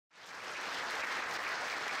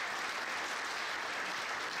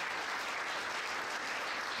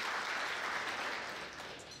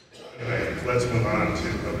let's move on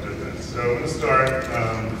to public business. So I'm going to start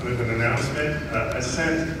with an announcement. I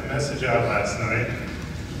sent a message out last night.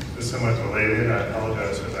 It was somewhat belated. I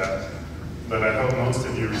apologize for that. But I hope most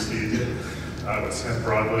of you received it. It was sent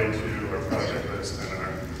broadly to our project list and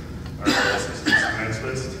our LSST science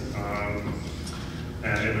list.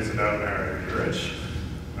 And it was about Mario Urich,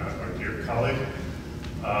 our dear colleague.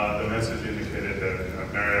 The message indicated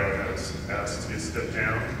that Mario has asked to step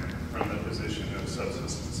down from the position of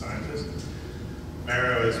subsystem scientist.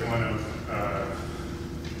 Mario is one of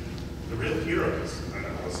the real heroes on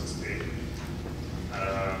LSST.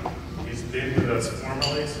 He's been with us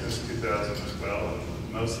formally since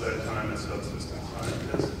 2012, most of that time as subsystem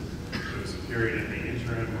scientist. There was a period in the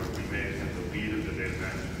interim where we made him the lead of the data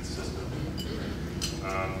management system.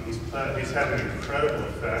 He's had an incredible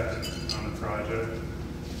effect on the project,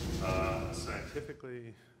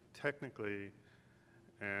 scientifically, technically,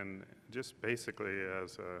 and just basically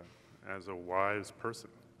as a wise person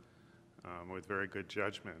with very good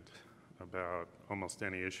judgment about almost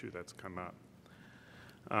any issue that's come up.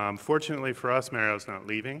 Fortunately for us, Mario's not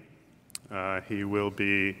leaving. He will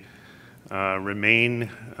remain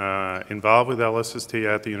involved with LSST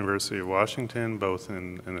at the University of Washington, both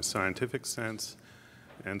in a scientific sense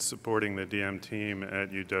and supporting the DM team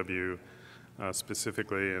at UW,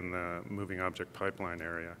 specifically in the moving object pipeline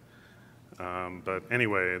area. But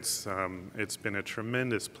anyway, it's been a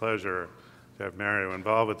tremendous pleasure to have Mario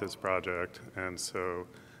involved with this project. And so,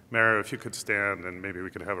 Mario, if you could stand, and maybe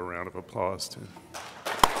we could have a round of applause too.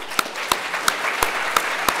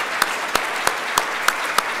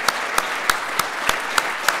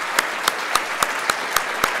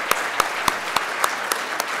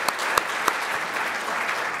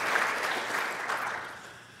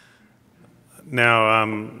 Now,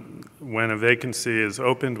 when a vacancy is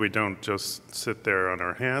opened, we don't just sit there on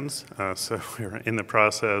our hands. So we're in the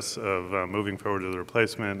process of moving forward to the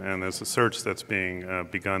replacement, and there's a search that's being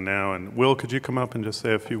begun now. And Will, could you come up and just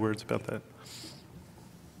say a few words about that?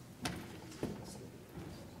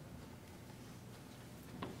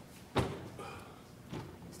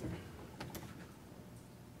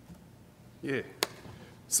 Yeah.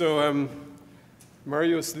 So,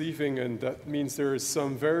 Mario's leaving, and that means there are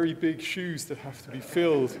some very big shoes that have to be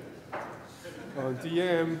filled on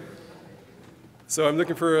DM. So I'm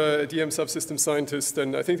looking for a DM subsystem scientist,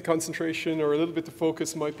 and I think the concentration, or a little bit the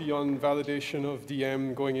focus, might be on validation of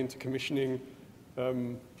DM going into commissioning,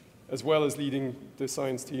 as well as leading the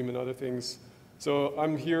science team and other things. So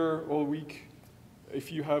I'm here all week.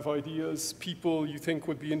 If you have ideas, people you think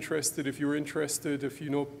would be interested, if you're interested, if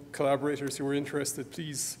you know collaborators who are interested,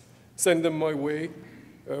 please send them my way.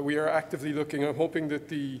 We are actively looking. I'm hoping that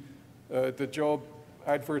the job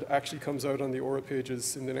advert actually comes out on the Aura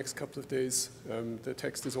pages in the next couple of days. The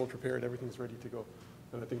text is all prepared. Everything's ready to go.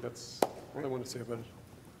 And I think that's all I want to say about it.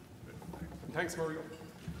 And thanks, Mario.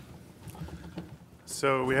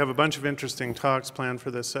 So we have a bunch of interesting talks planned for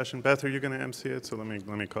this session. Beth, are you going to MC it? So let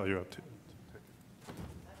me call you up too.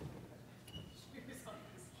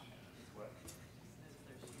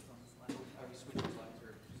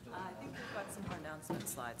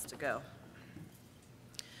 Slides to go.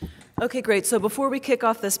 Okay, great. So before we kick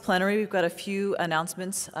off this plenary, we've got a few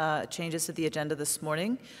announcements, changes to the agenda this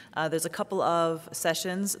morning. There's a couple of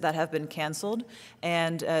sessions that have been canceled,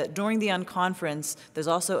 and during the unconference, there's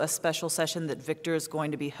also a special session that Victor is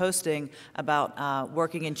going to be hosting about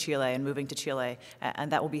working in Chile and moving to Chile,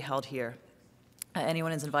 and that will be held here.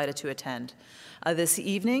 Anyone is invited to attend. This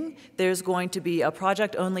evening, there's going to be a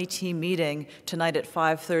project-only team meeting tonight at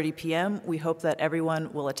 5:30 p.m. We hope that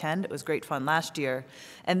everyone will attend. It was great fun last year.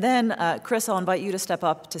 And then, Chris, I'll invite you to step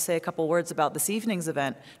up to say a couple words about this evening's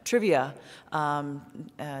event, Trivia,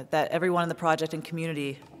 that everyone in the project and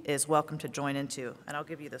community is welcome to join into. And I'll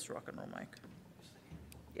give you this rock and roll mic.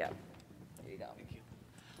 Yeah, there you go. Thank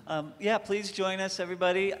you. Yeah, please join us,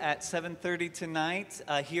 everybody, at 7:30 tonight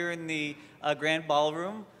here in the Grand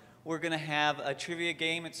Ballroom. We're going to have a trivia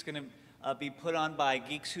game. It's going to be put on by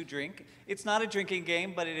Geeks Who Drink. It's not a drinking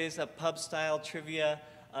game, but it is a pub-style trivia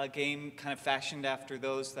game kind of fashioned after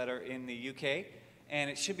those that are in the UK.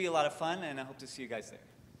 And it should be a lot of fun, and I hope to see you guys there.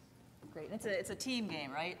 Great. It's a team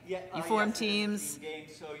game, right? Yeah. You form yes, teams. It's a team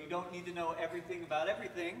game, so you don't need to know everything about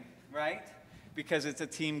everything, right? Because it's a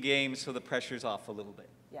team game, so the pressure's off a little bit.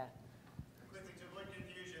 Yeah. Quickly, to avoid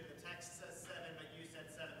confusion, the text says 7, but you said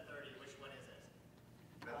 7:30. Which one is it?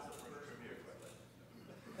 That's the trivia question.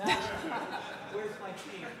 Where's my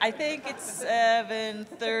team? I think it's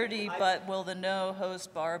 7:30, but will the no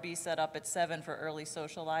host bar be set up at 7 for early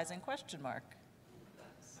socializing? Question mark.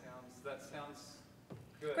 That sounds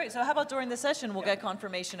good. Great. So how about during the session we'll get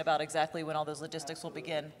confirmation about exactly when all those logistics will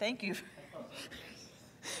begin. Thank you.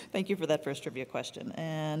 Thank you for that first trivia question.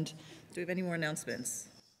 And do we have any more announcements?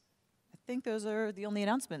 I think those are the only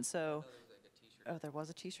announcements, so. Oh, there was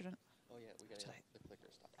a t-shirt? Oh, yeah, we got the clicker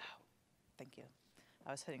stopped. Oh, thank you.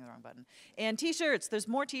 I was hitting the wrong button. And t-shirts, there's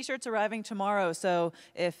more t-shirts arriving tomorrow, so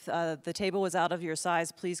if the table was out of your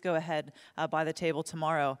size, please go ahead by the table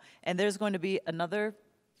tomorrow. And there's going to be another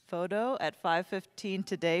photo at 5:15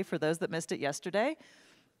 today for those that missed it yesterday.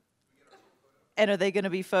 And are they going to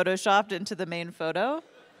be photoshopped into the main photo?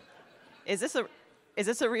 Is this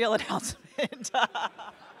a real announcement?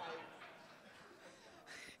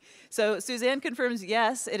 So Suzanne confirms,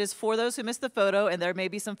 yes, it is for those who missed the photo, and there may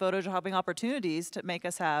be some photoshopping opportunities to make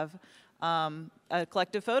us have a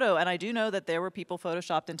collective photo. And I do know that there were people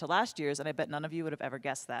photoshopped into last year's, and I bet none of you would have ever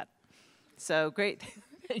guessed that. So great,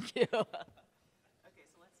 thank you. Okay,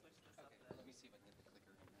 so let's switch this up then. Let me see if I can get the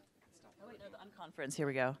clicker. Oh wait, no, the unconference, here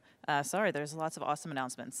we go. Sorry, there's lots of awesome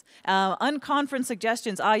announcements. Unconference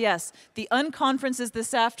suggestions. Yes, the unconference is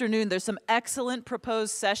this afternoon. There's some excellent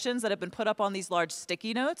proposed sessions that have been put up on these large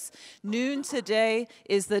sticky notes. Noon today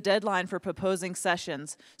is the deadline for proposing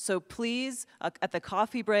sessions. So please, at the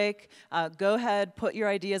coffee break, go ahead, put your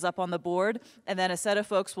ideas up on the board, and then a set of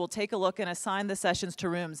folks will take a look and assign the sessions to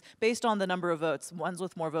rooms based on the number of votes. Ones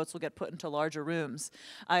with more votes will get put into larger rooms.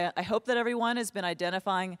 I hope that everyone has been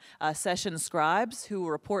identifying session scribes who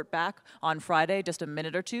will report back on Friday, just a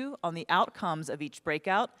minute or two, on the outcomes of each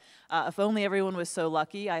breakout. If only everyone was so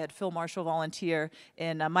lucky. I had Phil Marshall volunteer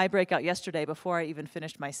in my breakout yesterday before I even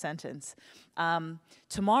finished my sentence.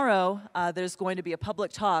 Tomorrow, there's going to be a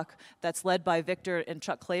public talk that's led by Victor and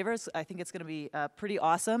Chuck Clavers. I think it's going to be pretty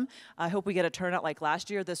awesome. I hope we get a turnout like last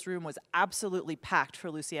year. This room was absolutely packed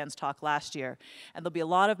for Lucienne's talk last year. And there'll be a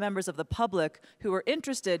lot of members of the public who are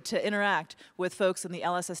interested to interact with folks in the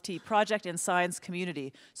LSST Project and science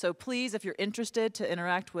community. So please, if you're interested to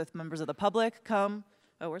interact with members of the public, come.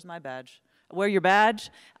 Oh, where's my badge? Wear your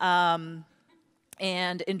badge and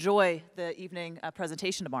enjoy the evening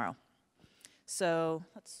presentation tomorrow. So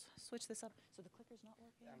let's switch this up. So the clicker's not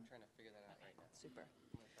working? I'm trying to figure that out right now. Super.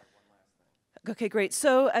 I'm going to try one last thing. Okay, great.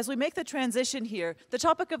 So as we make the transition here, the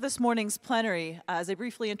topic of this morning's plenary, as I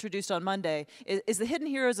briefly introduced on Monday, is the hidden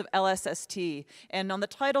heroes of LSST. And on the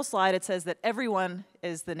title slide, it says that everyone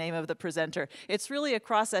is the name of the presenter. It's really a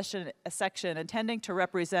cross-section intending to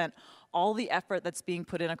represent all the effort that's being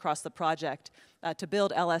put in across the project to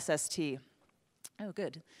build LSST. Oh,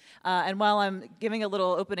 good. And while I'm giving a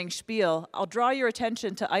little opening spiel, I'll draw your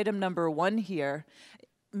attention to item number 1 here.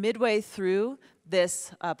 Midway through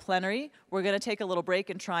this plenary, we're going to take a little break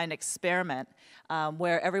and try an experiment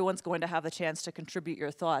where everyone's going to have the chance to contribute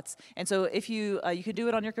your thoughts. And so if you can do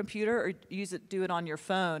it on your computer or do it on your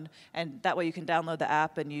phone, and that way you can download the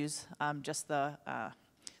app and use just the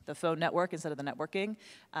phone network instead of the networking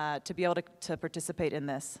to be able to participate in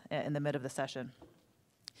this in the mid of the session.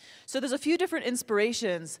 So there's a few different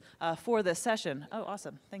inspirations for this session. Oh,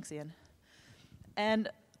 awesome. Thanks, Ian. And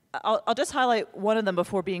I'll just highlight one of them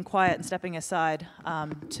before being quiet and stepping aside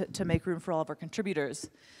to make room for all of our contributors.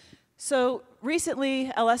 So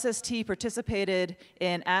recently, LSST participated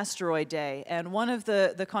in Asteroid Day, and one of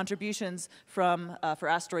the contributions for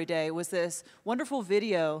Asteroid Day was this wonderful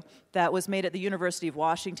video that was made at the University of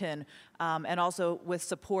Washington, and also with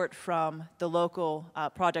support from the local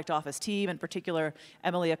project office team, in particular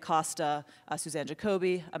Emily Acosta, Suzanne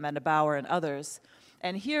Jacoby, Amanda Bauer, and others.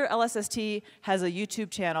 And here, LSST has a YouTube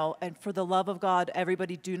channel, and for the love of God,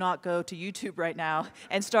 everybody do not go to YouTube right now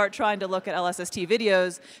and start trying to look at LSST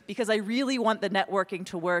videos, because I really want the networking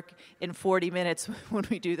to work in 40 minutes when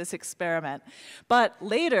we do this experiment. But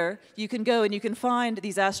later, you can go and you can find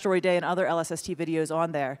these Asteroid Day and other LSST videos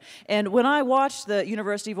on there. And when I watched the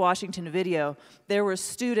University of Washington video, there were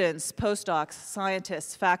students, postdocs,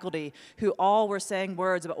 scientists, faculty, who all were saying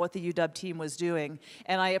words about what the UW team was doing.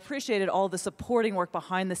 And I appreciated all the supporting work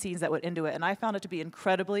behind the scenes that went into it, and I found it to be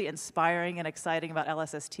incredibly inspiring and exciting about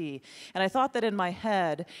LSST. And I thought that in my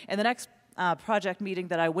head, in the next project meeting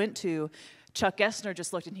that I went to, Chuck Gessner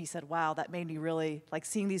just looked and he said, wow, that made me really, like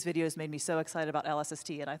seeing these videos made me so excited about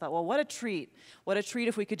LSST. And I thought, well, what a treat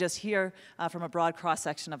if we could just hear from a broad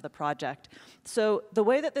cross-section of the project. So the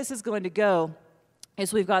way that this is going to go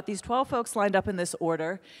is we've got these 12 folks lined up in this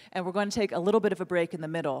order, and we're going to take a little bit of a break in the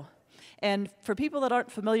middle. And for people that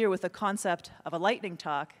aren't familiar with the concept of a lightning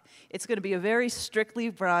talk, it's going to be a very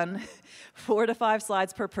strictly run 4 to 5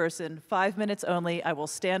 slides per person, 5 minutes only. I will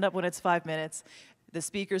stand up when it's 5 minutes. The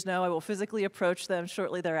speakers know I will physically approach them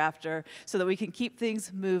shortly thereafter so that we can keep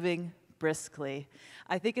things moving briskly.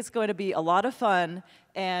 I think it's going to be a lot of fun,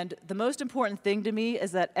 and the most important thing to me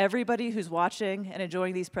is that everybody who's watching and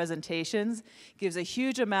enjoying these presentations gives a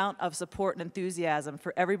huge amount of support and enthusiasm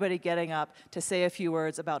for everybody getting up to say a few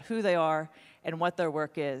words about who they are and what their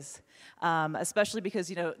work is. Especially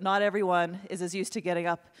because, you know, not everyone is as used to getting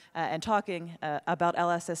up and talking about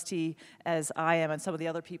LSST as I am and some of the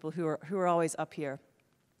other people who are always up here.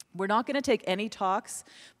 We're not going to take any talks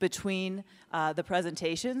between the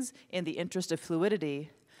presentations in the interest of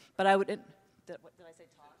fluidity, but I would, did I say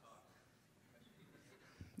talks?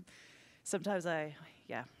 Sometimes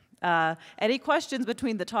yeah. Any questions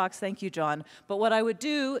between the talks? Thank you, John. But what I would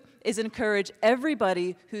do is encourage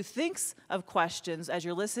everybody who thinks of questions as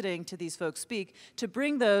you're listening to these folks speak to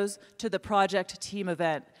bring those to the project team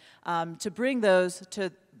event, to bring those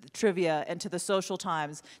to trivia and to the social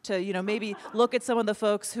times, to, you know, maybe look at some of the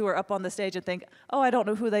folks who are up on the stage and think, oh, I don't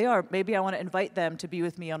know who they are. Maybe I want to invite them to be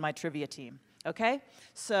with me on my trivia team. Okay?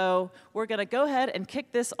 So we're going to go ahead and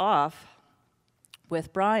kick this off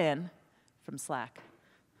with Brian from Slack.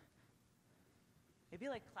 Maybe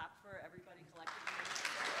like clap for everybody collectively.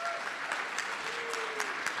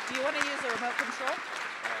 Do you want to use the remote control?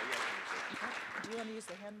 Yeah. Okay. Do you want to use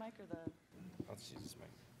the hand mic or the? I'll just use this mic.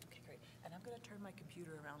 Okay, great. And I'm going to turn my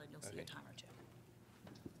computer around and you'll see a time or two.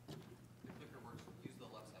 The clicker works. Use the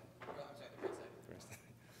left side. Oh, I'm sorry, the right side.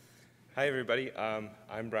 Hi, everybody.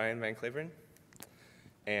 I'm Brian Van Cleveren.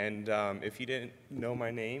 And if you didn't know my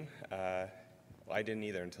name, well, I didn't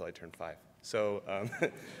either until I turned 5. So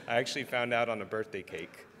I actually found out on a birthday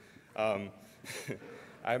cake. I'm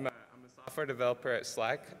a software developer at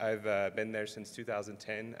Slack. I've been there since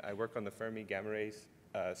 2010. I work on the Fermi Gamma Ray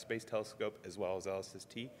Space Telescope as well as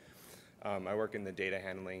LSST. I work in the data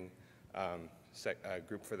handling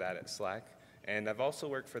group for that at Slack. And I've also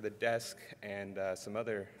worked for the desk and some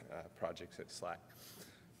other projects at Slack.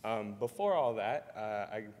 Before all that,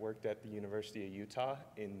 I worked at the University of Utah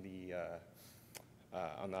in the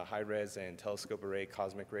on the high-res and telescope array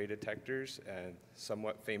cosmic ray detectors, and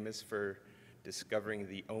somewhat famous for discovering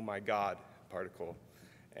the oh my god particle.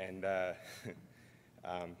 And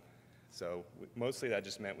so mostly that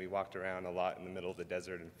just meant we walked around a lot in the middle of the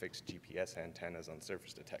desert and fixed GPS antennas on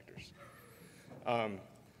surface detectors.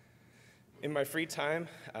 In my free time,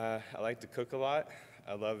 I like to cook a lot.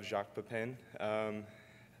 I love Jacques Pepin.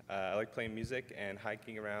 I like playing music and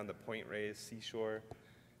hiking around the Point Reyes seashore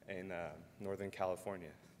in Northern California.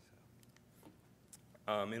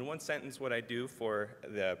 In one sentence, what I do for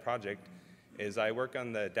the project is I work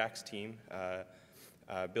on the DAX team,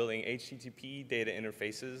 building HTTP data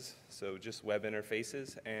interfaces, so just web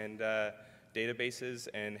interfaces, and databases,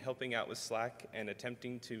 and helping out with Slack, and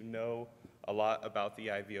attempting to know a lot about the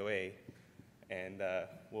IVOA. And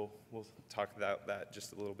we'll talk about that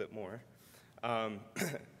just a little bit more.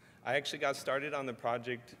 I actually got started on the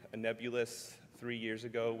project, a nebulous 3 years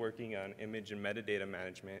ago, working on image and metadata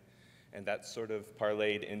management, and that sort of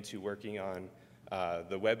parlayed into working on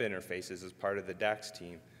the web interfaces as part of the DAX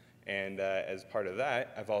team. And as part of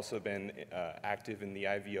that, I've also been active in the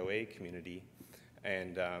IVOA community,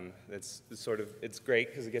 and it's great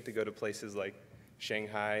because I get to go to places like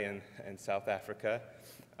Shanghai and South Africa,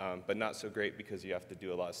 but not so great because you have to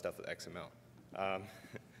do a lot of stuff with XML.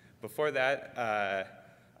 Before that,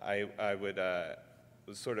 I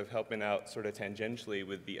was sort of helping out sort of tangentially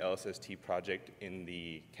with the LSST project in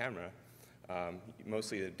the camera,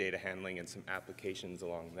 mostly the data handling and some applications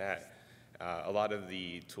along that. A lot of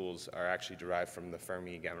the tools are actually derived from the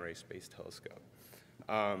Fermi Gamma Ray Space Telescope.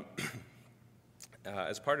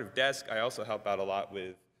 As part of DESK, I also help out a lot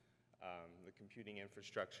with the computing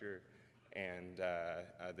infrastructure and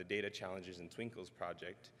the data challenges in Twinkle's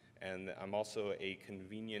project. And I'm also a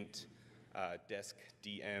convenient DESK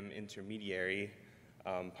DM intermediary,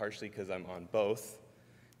 partially because I'm on both.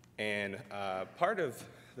 And part of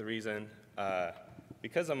the reason,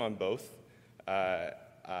 because I'm on both,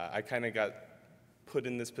 I kind of got put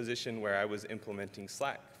in this position where I was implementing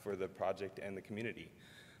Slack for the project and the community.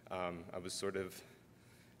 I was sort of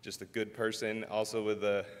just a good person, also with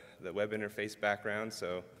the web interface background,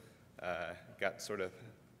 so got sort of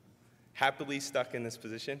happily stuck in this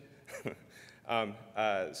position.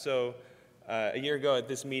 A year ago at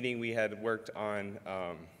this meeting, we had worked on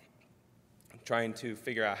trying to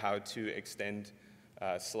figure out how to extend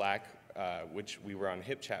Slack, which we were on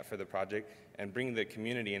HipChat for the project, and bring the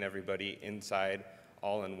community and everybody inside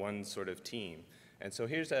all in one sort of team. And so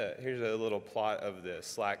here's a little plot of the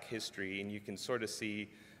Slack history, and you can sort of see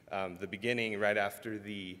the beginning right after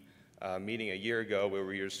the meeting a year ago where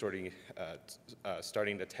we were starting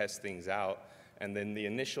to test things out, and then the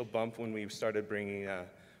initial bump when we started bringing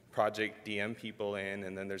project DM people in,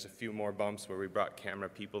 and then there's a few more bumps where we brought camera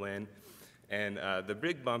people in. And the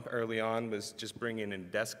big bump early on was just bringing in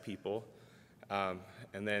desk people,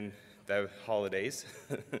 and then the holidays.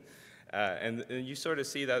 And you sort of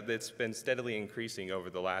see that it's been steadily increasing over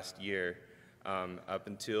the last year, up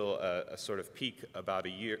until a sort of peak about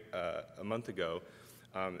a month ago.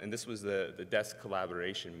 And this was the desk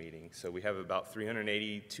collaboration meeting. So we have about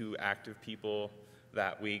 382 active people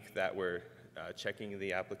that week that were checking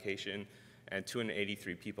the application, and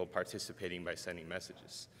 283 people participating by sending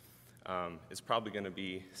messages. It's probably going to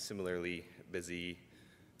be similarly busy,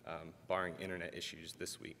 barring internet issues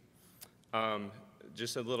this week.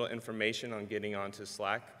 Just a little information on getting onto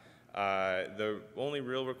Slack. The only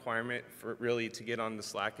real requirement for really to get on the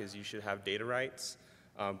Slack is you should have data rights,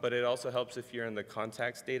 but it also helps if you're in the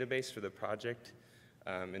contacts database for the project.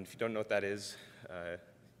 And if you don't know what that is,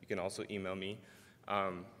 you can also email me.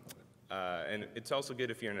 And it's also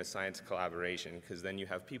good if you're in a science collaboration, because then you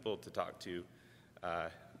have people to talk to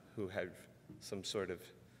who have some sort of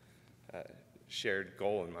shared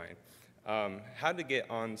goal in mind. How to get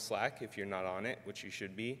on Slack if you're not on it, which you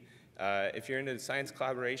should be. If you're in a science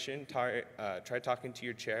collaboration, try talking to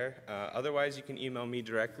your chair. Otherwise, you can email me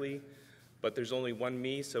directly, but there's only one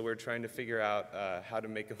me, so we're trying to figure out how to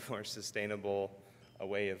make a more sustainable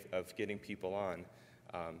way of getting people on.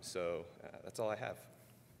 So that's all I have.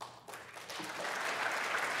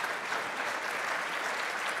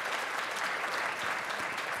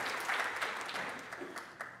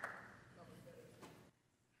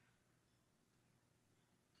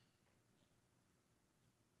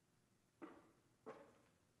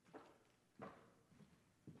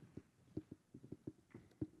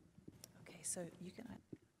 So you can.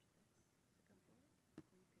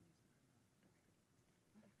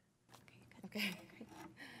 Okay, great.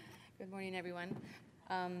 Good morning, everyone.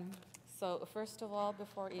 So first of all,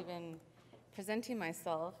 before even presenting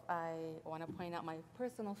myself, I want to point out my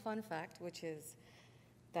personal fun fact, which is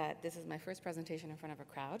that this is my first presentation in front of a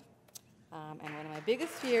crowd. And one of my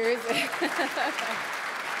biggest fears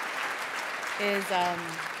is,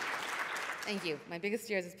 thank you, my biggest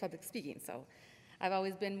fear is public speaking. So I've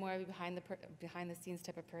always been more of a behind the scenes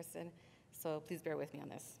type of person, so please bear with me on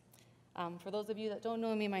this. For those of you that don't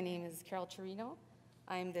know me, my name is Carol Chirino.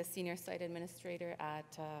 I'm the senior site administrator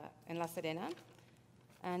in La Serena.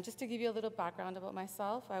 And just to give you a little background about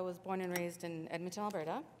myself, I was born and raised in Edmonton,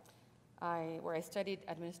 Alberta, where I studied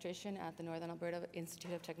administration at the Northern Alberta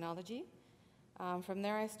Institute of Technology. From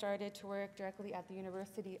there, I started to work directly at the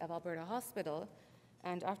University of Alberta Hospital,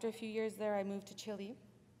 and after a few years there, I moved to Chile,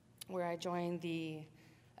 where I joined the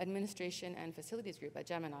administration and facilities group at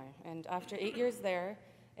Gemini. And after 8 years there,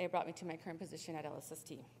 it brought me to my current position at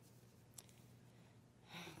LSST.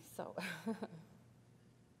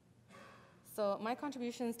 So my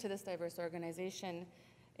contributions to this diverse organization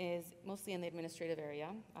is mostly in the administrative area.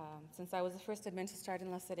 Since I was the first admin to start in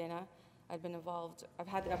La Serena, I've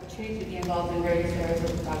had the opportunity to be involved in various areas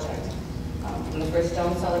of the project. From the first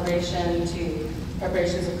stone celebration to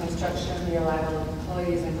preparations of construction, the arrival of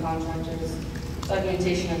employees and contractors,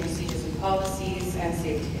 documentation of procedures and policies, and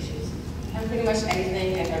safety issues. And pretty much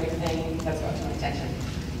anything and everything that's brought to my attention.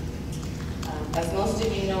 As most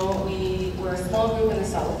of you know, we're a small group in the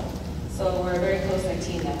South, so we're a very close-knit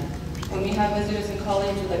team there. When we have visitors in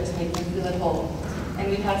college, we like to make them feel at home. And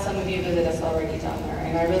we've had some of you visit us already down there,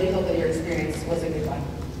 and I really hope that your experience was a good one.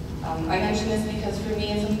 I mention this because for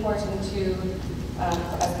me it's important to,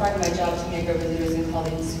 as part of my job, to make our visitors and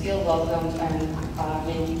colleagues feel welcomed and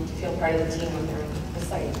maybe to feel part of the team when they're at the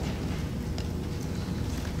site.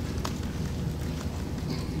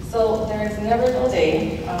 So there is never a dull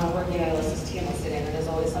day working at LSST in La Serena. There's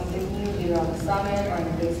always something new, either on the summit or in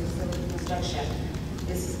the base facility construction.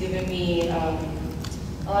 This has given me a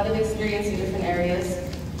lot of experience in different areas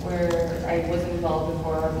where I wasn't involved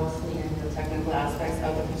before, mostly in the technical aspects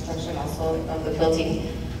of the construction, also of the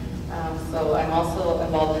building. So I'm also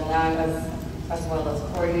involved in that as well as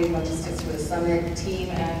coordinating logistics for the summit team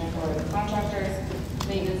and for the contractors,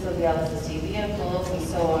 maintenance of the LSST vehicles, and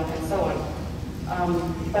so on and so on.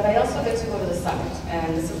 But I also get to go to the summit,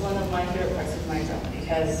 and this is one of my favorite parts of my job,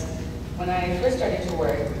 because when I first started to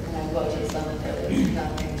work, and I go to the summit, there was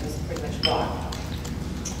nothing, it was pretty much rock.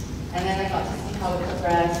 And then I got to see how it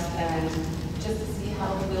progressed, and just to see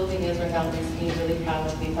how the building is right now makes me really proud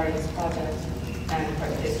to be part of this project and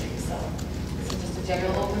part of history. So this is just a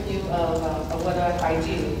general overview of what I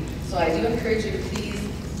do. So I do encourage you to please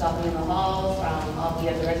stop me in the halls. I'll be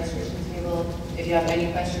at the registration table. If you have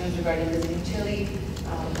any questions regarding visiting Chile,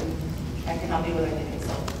 I can help you with anything.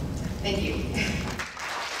 So thank you.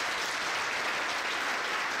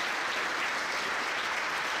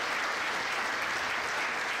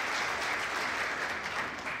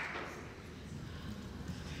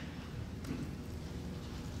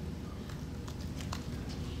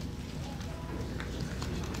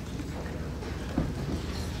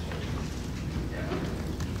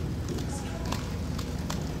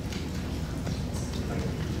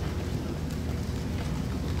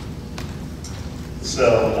 So,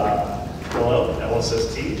 hello,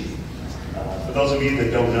 LSST. For those of you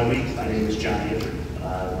that don't know me, my name is John Andrew.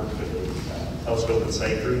 I work for the Telescope and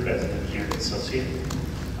Site Group as an engineering associate.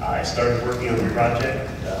 I started working on the project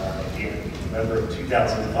in November of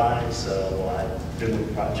 2005, so I've been with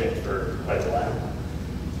the project for quite a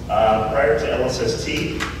while. Prior to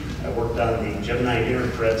LSST, I worked on the Gemini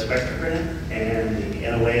Infrared Spectrogram and the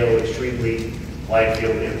NOAO Extremely Wide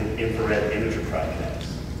Field Infrared Imager projects.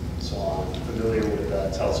 So I'm familiar with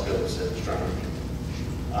telescopes and astronomy.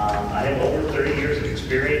 I have over 30 years of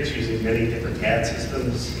experience using many different CAD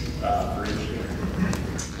systems for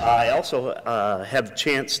engineering. I also have the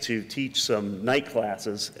chance to teach some night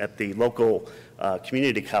classes at the local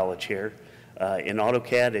community college here in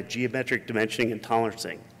AutoCAD at geometric dimensioning and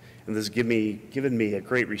tolerancing. And this has given me a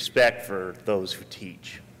great respect for those who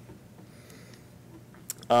teach.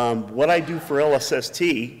 What I do for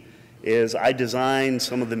LSST is I design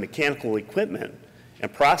some of the mechanical equipment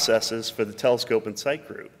and processes for the Telescope and Site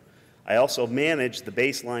Group. I also manage the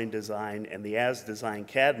baseline design and the as-designed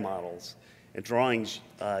CAD models and drawings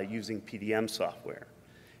using PDM software.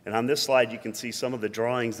 And on this slide, you can see some of the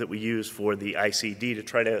drawings that we use for the ICD to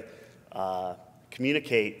try to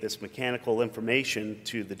communicate this mechanical information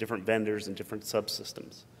to the different vendors and different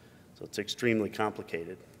subsystems. So it's extremely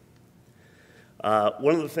complicated.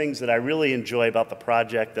 One of the things that I really enjoy about the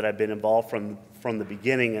project that I've been involved from the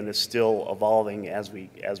beginning and is still evolving as we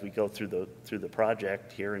go through the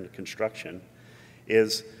project here in the construction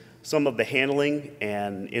is some of the handling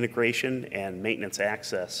and integration and maintenance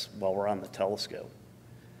access while we're on the telescope.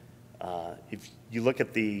 If you look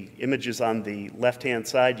at the images on the left-hand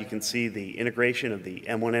side, you can see the integration of the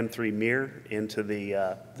M1, M3 mirror into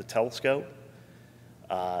the telescope.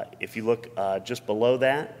 If you look just below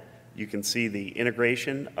that, you can see the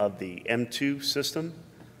integration of the M2 system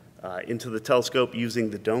into the telescope using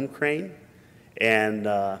the dome crane. And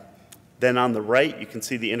then on the right, you can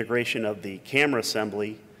see the integration of the camera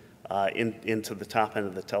assembly into the top end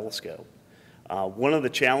of the telescope. One of the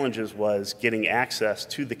challenges was getting access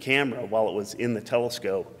to the camera while it was in the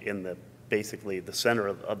telescope, in basically the center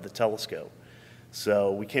of the telescope.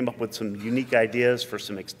 So we came up with some unique ideas for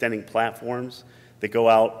some extending platforms that go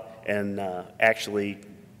out and actually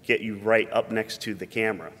get you right up next to the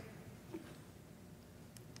camera.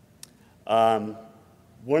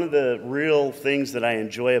 One of the real things that I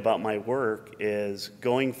enjoy about my work is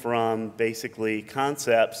going from basically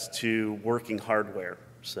concepts to working hardware.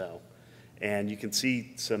 And you can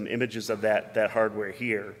see some images of that hardware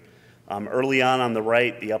here. Early on the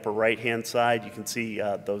right, the upper right-hand side, you can see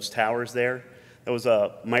those towers there. That was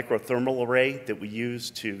a microthermal array that we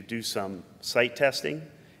used to do some site testing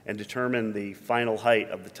and determine the final height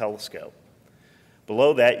of the telescope.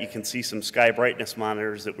 Below that, you can see some sky brightness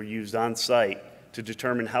monitors that were used on site to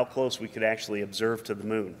determine how close we could actually observe to the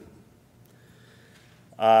moon.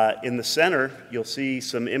 In the center, you'll see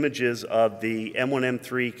some images of the M1,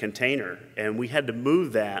 M3 container, and we had to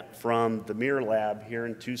move that from the Mirror Lab here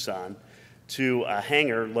in Tucson to a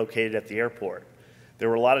hangar located at the airport. There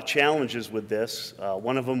were a lot of challenges with this.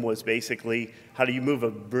 One of them was basically, how do you move a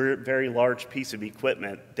very large piece of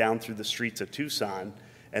equipment down through the streets of Tucson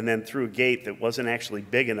and then through a gate that wasn't actually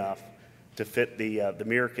big enough to fit the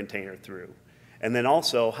mirror container through? And then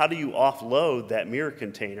also, how do you offload that mirror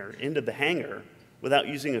container into the hangar without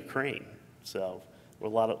using a crane? So there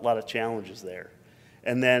were a lot of challenges there.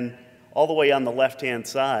 And then all the way on the left-hand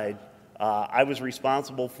side, I was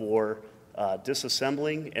responsible for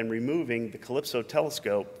disassembling and removing the Calypso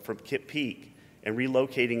telescope from Kitt Peak and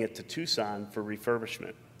relocating it to Tucson for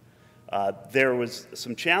refurbishment. There was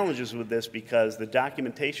some challenges with this because the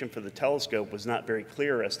documentation for the telescope was not very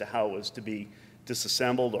clear as to how it was to be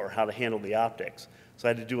disassembled or how to handle the optics. So I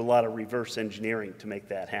had to do a lot of reverse engineering to make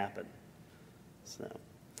that happen. So,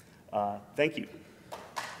 thank you.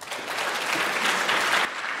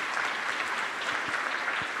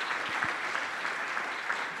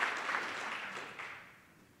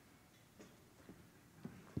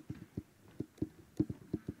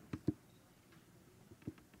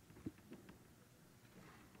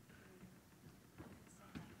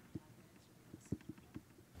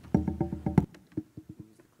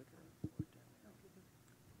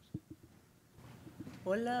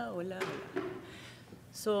 Hola, hola, hola.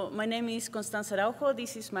 So my name is Constanza Araujo.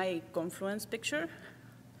 This is my Confluence picture.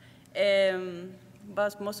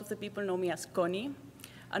 But most of the people know me as Connie.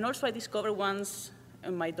 And also I discovered once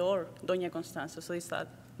on my door, Doña Constanza, so it's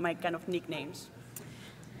my kind of nicknames.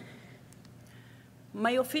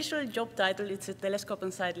 My official job title is a Telescope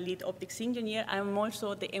and Site Lead Optics Engineer. I'm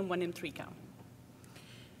also the M1, M3 CAM.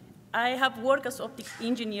 I have worked as optics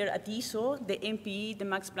engineer at ISO, the MPE, the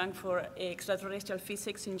Max Planck for Extraterrestrial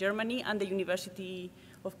Physics in Germany, and the University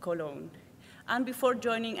of Cologne. And before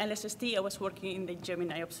joining LSST, I was working in the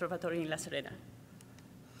Gemini Observatory in La Serena.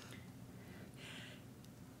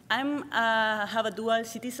 I have a dual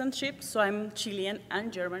citizenship, so I'm Chilean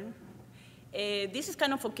and German. This is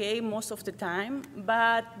kind of okay most of the time,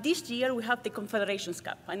 but this year we have the Confederations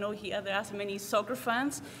Cup. I know here there are so many soccer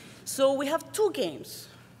fans, so we have two games.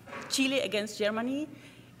 Chile against Germany.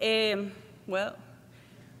 Well,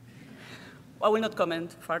 I will not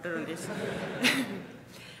comment further on this.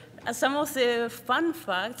 Some of the fun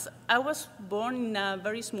facts, I was born in a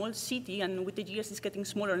very small city, and with the years it's getting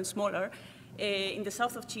smaller and smaller. In the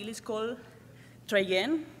south of Chile, it's called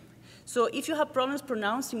Trayen. So if you have problems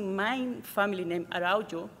pronouncing my family name,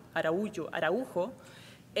 Araujo, Araujo,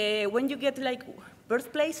 when you get like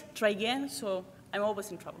birthplace, Trayen, so I'm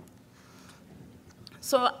always in trouble.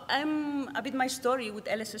 So I'm a bit my story with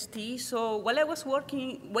LSST. So while I was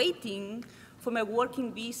waiting for my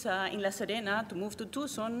working visa in La Serena to move to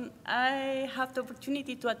Tucson, I had the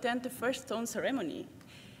opportunity to attend the first stone ceremony.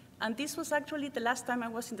 And this was actually the last time I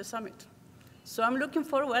was in the summit. So I'm looking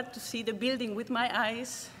forward to see the building with my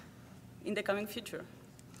eyes in the coming future.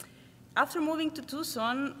 After moving to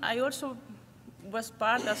Tucson, I also was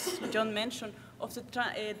part, as John mentioned, of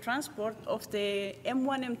the transport of the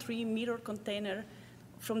M1, M3 mirror container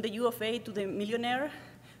from the U of A to the Millionaire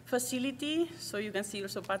facility. So you can see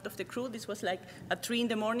also part of the crew. This was like at 3 in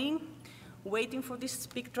the morning, waiting for this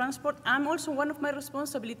big transport. And also one of my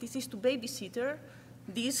responsibilities is to babysitter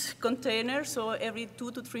this container. So every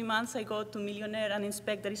 2 to 3 months, I go to Millionaire and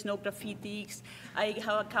inspect there is no graffitis. I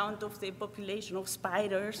have a count of the population of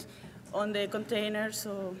spiders on the container,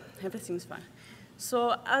 so everything's fine.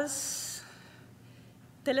 So as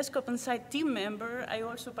Telescope and Site team member, I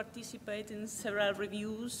also participate in several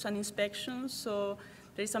reviews and inspections. So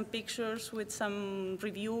there is some pictures with some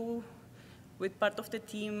review with part of the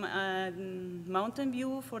team at Mountain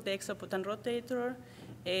View for the exopotan rotator,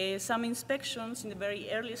 some inspections in the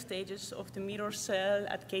very early stages of the mirror cell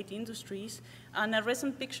at Kate Industries, and a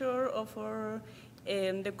recent picture of our,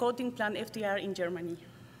 the coating plant FDR in Germany.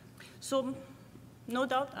 So no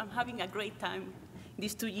doubt I'm having a great time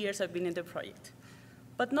these 2 years I've been in the project.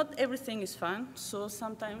 But not everything is fun, so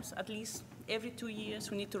sometimes, at least every 2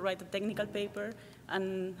 years, we need to write a technical paper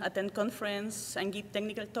and attend conference and give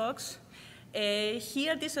technical talks.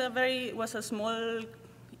 Here, this was a small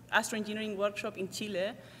astroengineering workshop in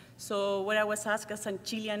Chile, so where I was asked as a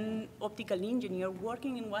Chilean optical engineer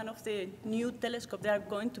working in one of the new telescopes that are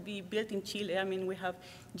going to be built in Chile. I mean, we have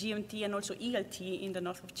GMT and also EAGLE-T in the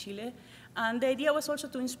north of Chile. And the idea was also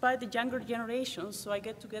to inspire the younger generations, so I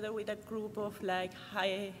get together with a group of like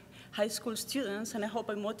high school students, and I hope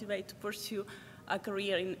I motivate to pursue a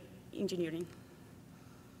career in engineering.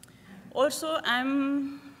 Also,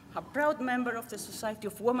 I'm a proud member of the Society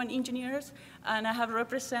of Women Engineers, and I have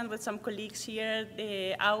represented with some colleagues here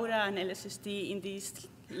the Aura and LSST in this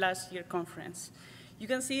last year conference. You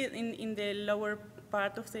can see in the lower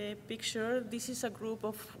part of the picture, this is a group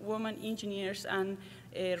of women engineers and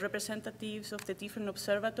representatives of the different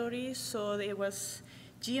observatories. So there was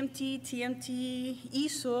GMT, TMT,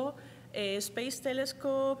 ESO, Space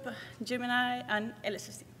Telescope, Gemini, and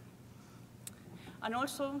LSST. And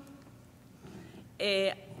also,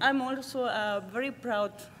 I'm also a very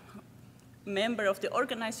proud member of the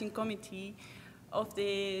organizing committee of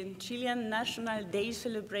the Chilean National Day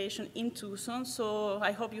celebration in Tucson. So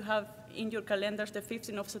I hope you have in your calendars the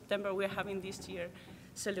 15th of September, we're having this year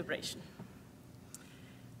celebration.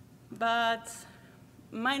 But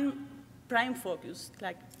my prime focus,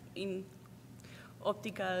 like in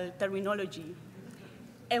optical terminology,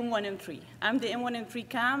 M1, M3. I'm the M1, M3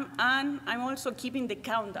 cam, and I'm also keeping the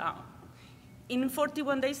countdown. In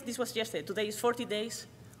 41 days, this was yesterday, today is 40 days,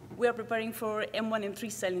 we are preparing for M1,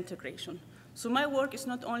 M3 cell integration. So my work is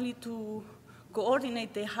not only to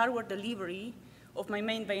coordinate the hardware delivery of my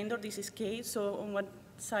main vendor, this is Kate, so on one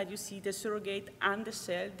side you see the surrogate and the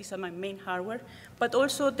cell, these are my main hardware, but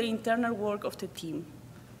also the internal work of the team.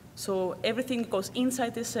 So everything goes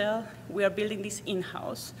inside the cell, we are building this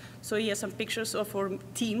in-house. So here are some pictures of our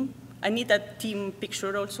team. I need that team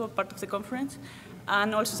picture also, part of the conference,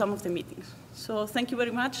 and also some of the meetings. So thank you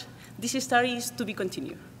very much. This story is to be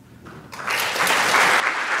continued.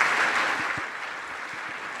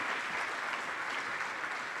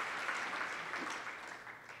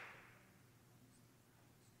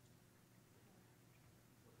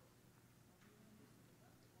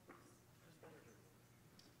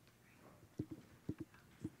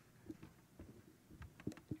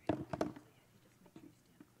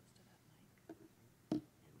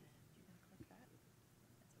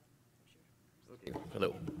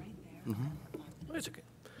 Hello. Oh, it's okay.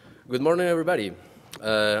 Good morning, everybody.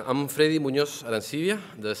 I'm Freddy Muñoz Arancibia,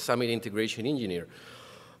 the Summit Integration Engineer.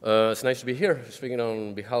 It's nice to be here, speaking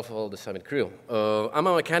on behalf of all the Summit crew. I'm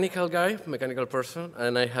a mechanical guy, mechanical person,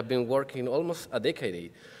 and I have been working almost a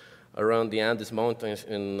decade around the Andes Mountains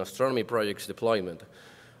in astronomy projects deployment.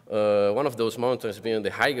 One of those mountains being the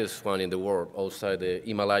highest one in the world outside the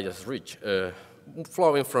Himalayas ridge,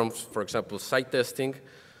 flowing from, for example, site testing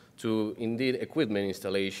to indeed equipment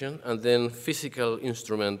installation and then physical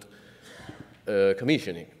instrument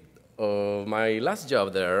commissioning. My last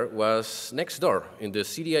job there was next door in the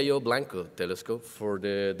CDIO Blanco telescope for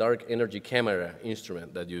the dark energy camera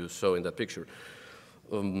instrument that you saw in that picture.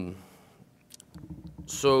 In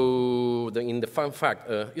the fun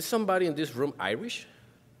fact, is somebody in this room Irish?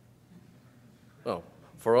 Oh,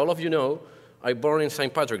 for all of you know, I born in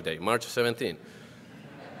St. Patrick's Day, March 17.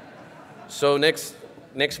 So next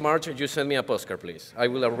March, you send me a postcard, please. I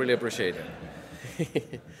will really appreciate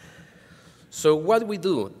it. So what we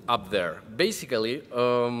do up there, basically,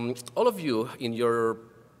 all of you in your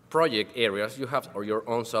project areas, you have your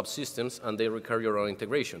own subsystems, and they require your own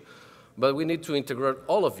integration. But we need to integrate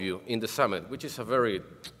all of you in the summit, which is a very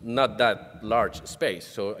not that large space.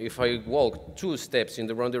 So if I walk 2 steps in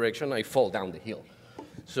the wrong direction, I fall down the hill.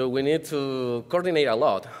 So we need to coordinate a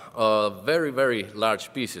lot of very, very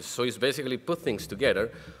large pieces. So it's basically put things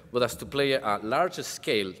together, but as to play a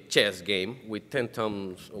large-scale chess game with 10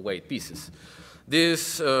 tons weight pieces.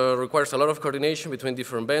 This requires a lot of coordination between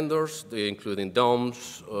different vendors, including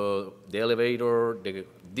domes, the elevator,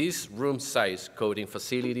 this room size coding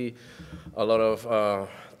facility, a lot of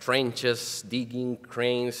trenches, digging,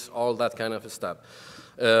 cranes, all that kind of stuff.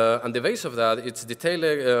 And the base of that, it's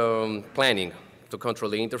detailed planning to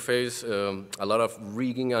control the interface, a lot of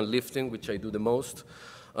rigging and lifting, which I do the most.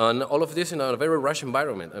 And all of this in a very rush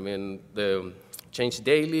environment. I mean, the change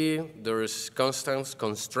daily, there's constant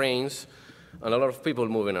constraints, and a lot of people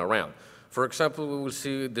moving around. For example, we will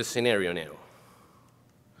see this scenario now.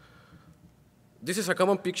 This is a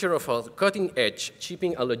common picture of a cutting-edge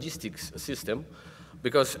shipping and logistics system,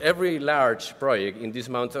 because every large project in these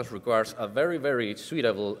mountains requires a very, very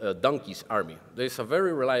suitable donkey's army. There's a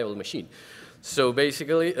very reliable machine. So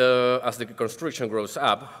basically, as the construction grows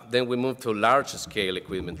up, then we move to large-scale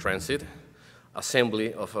equipment transit,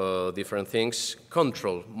 assembly of different things,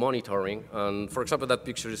 control, monitoring, and for example, that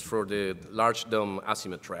picture is for the large dome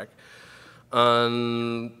azimuth track.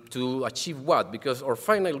 And to achieve what? Because our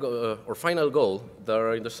final goal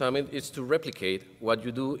there in the summit is to replicate what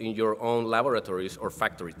you do in your own laboratories or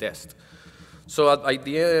factory test. So by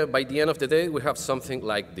the end of the day, we have something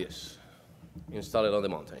like this installed on the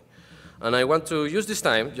mountain. And I want to use this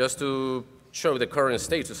time just to show the current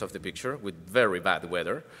status of the picture with very bad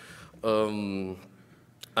weather. And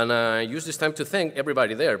I use this time to thank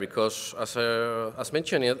everybody there because, as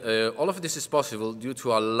mentioned, all of this is possible due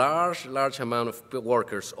to a large amount of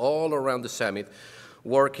workers all around the summit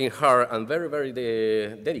working hard and very, very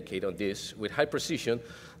dedicated on this with high precision.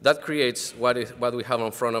 That creates what we have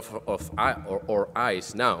in front of our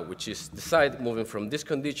eyes now, which is the site moving from this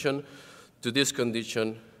condition to this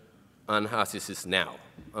condition and as it is now,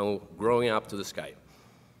 and growing up to the sky.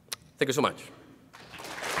 Thank you so much.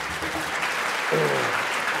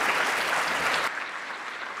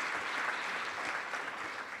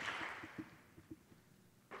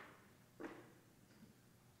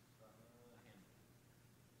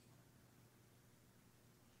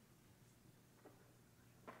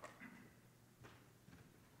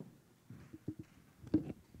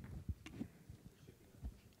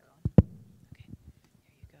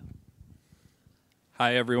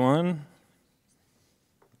 Hi, everyone.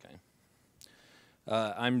 Okay.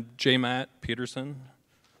 I'm J. Matt Peterson.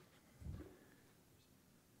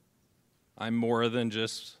 I'm more than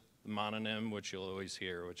just the mononym, which you'll always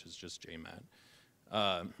hear, which is just J. Matt.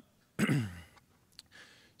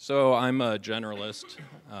 So I'm a generalist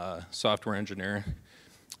software engineer,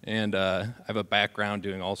 and I have a background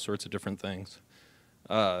doing all sorts of different things,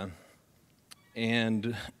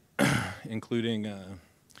 and including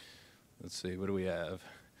let's see, what do we have?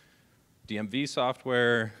 DMV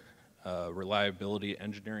software, reliability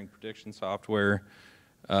engineering prediction software,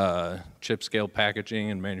 chip scale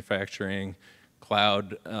packaging and manufacturing,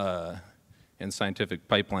 cloud and scientific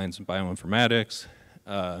pipelines and bioinformatics.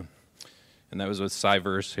 And that was with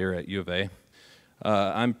Cyverse here at U of A.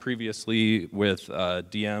 I'm previously with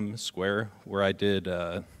DM Square, where I did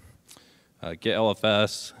Get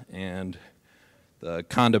LFS and the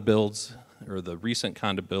Conda builds, or the recent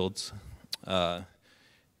Conda builds,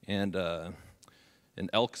 and an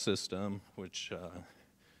ELK system, which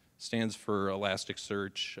stands for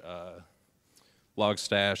Elasticsearch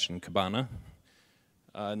Logstash, and Kibana.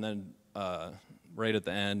 And then right at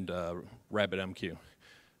the end, RabbitMQ.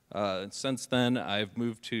 Since then, I've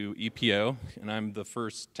moved to EPO, and I'm the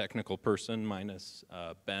first technical person, minus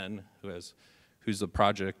Ben, who's the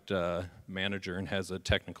project manager and has a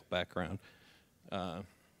technical background.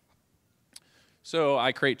 So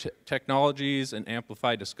I create technologies and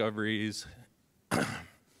amplify discoveries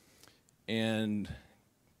and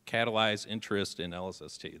catalyze interest in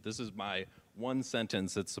LSST. This is my one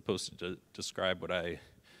sentence that's supposed to describe what I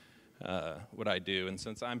do. And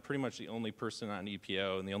since I'm pretty much the only person on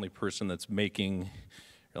EPO and the only person that's making,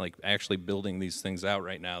 like actually building these things out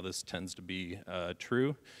right now, this tends to be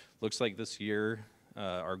true. Looks like this year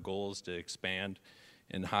our goal is to expand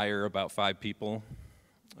and hire about 5 people,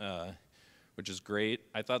 which is great.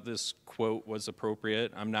 I thought this quote was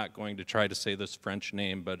appropriate. I'm not going to try to say this French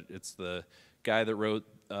name, but it's the guy that wrote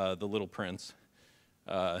The Little Prince.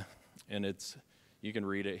 And you can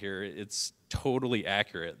read it here. It's totally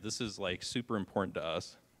accurate. This is like super important to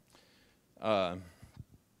us. Okay,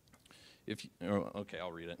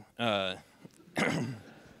 I'll read it.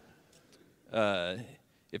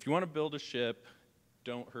 If you want to build a ship,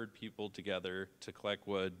 don't herd people together to collect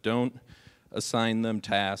wood. Don't assign them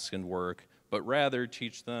tasks and work, but rather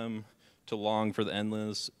teach them to long for the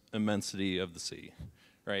endless immensity of the sea.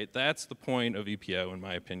 Right? That's the point of EPO, in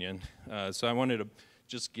my opinion. So I wanted to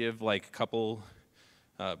just give like a couple,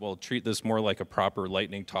 treat this more like a proper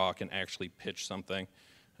lightning talk and actually pitch something.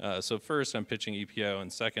 So first, I'm pitching EPO,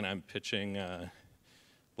 and second, I'm pitching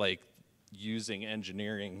like using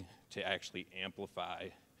engineering to actually amplify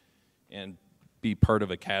and be part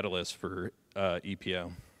of a catalyst for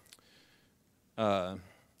EPO.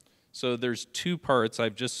 So there's 2 parts.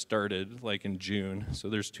 I've just started, like in June, so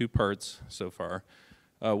there's 2 parts so far.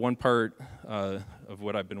 One part of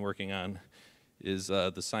what I've been working on is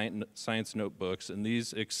the science notebooks, and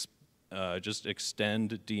these just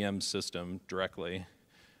extend DM system directly.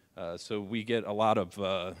 So we get a lot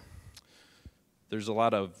of, there's a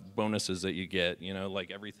lot of bonuses that you get,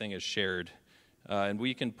 like everything is shared. And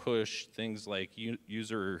we can push things like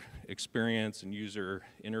user experience and user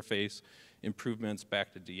interface improvements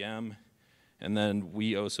back to DM. And then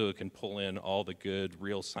we also can pull in all the good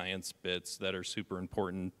real science bits that are super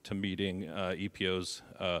important to meeting EPO's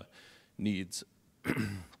needs.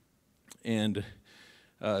 And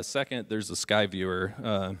second, there's the Sky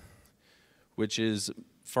Viewer, which is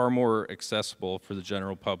far more accessible for the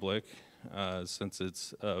general public since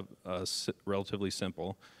it's relatively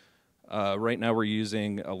simple. Right now we're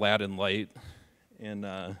using Aladdin Light in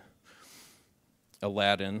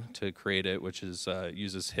Aladdin to create it, which is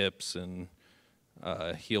uses hips and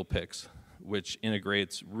heel picks, which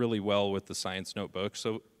integrates really well with the science notebook.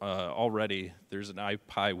 So already there's an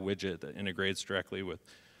iPie widget that integrates directly with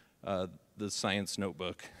the science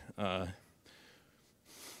notebook.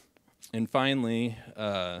 And finally,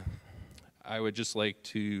 I would just like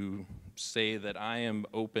to say that I am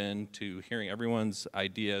open to hearing everyone's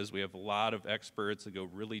ideas. We have a lot of experts that go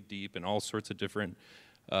really deep in all sorts of different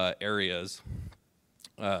areas.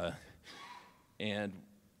 And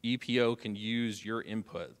EPO can use your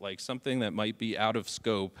input, like something that might be out of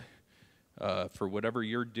scope for whatever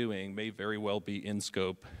you're doing may very well be in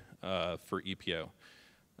scope for EPO.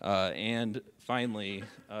 And finally,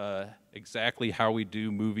 exactly how we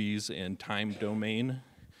do movies in time domain,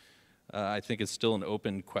 I think it's still an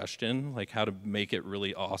open question, like how to make it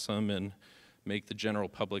really awesome and make the general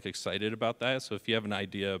public excited about that. So if you have an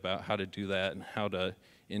idea about how to do that and how to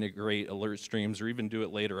integrate alert streams or even do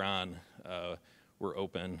it later on, we're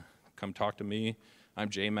open. Come talk to me. I'm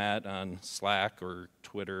jmatt on Slack or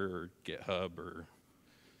Twitter or GitHub or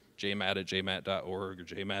jmatt@jmatt.org or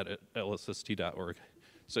jmatt@lsst.org.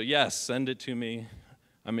 So yes, send it to me.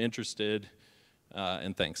 I'm interested,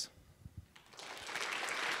 and thanks.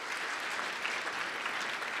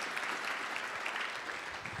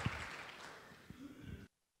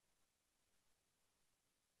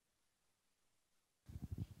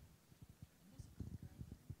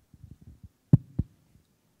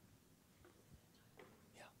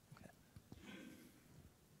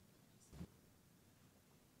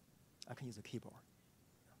 I can use a keyboard.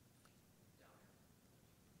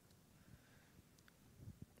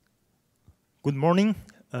 Good morning.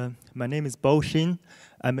 My name is Bo Shin.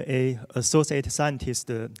 I'm an associate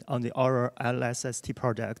scientist on our LSST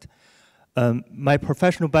project. My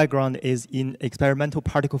professional background is in experimental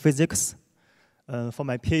particle physics. For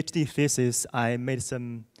my PhD thesis, I made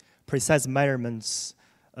some precise measurements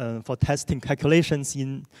for testing calculations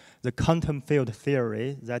in the quantum field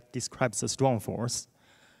theory that describes the strong force.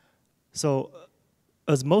 So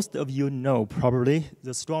as most of you know, probably,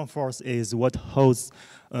 the strong force is what holds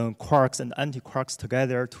quarks and antiquarks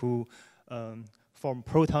together to form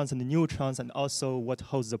protons and neutrons, and also what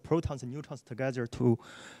holds the protons and neutrons together to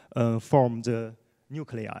form the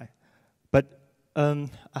nuclei. But I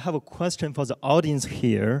have a question for the audience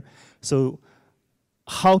here. So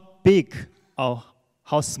how big or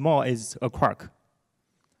how small is a quark?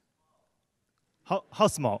 How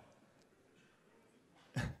small?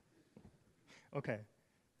 Okay.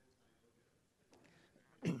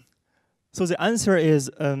 So the answer is,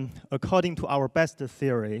 according to our best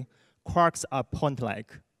theory, quarks are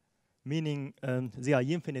point-like, meaning they are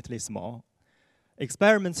infinitely small.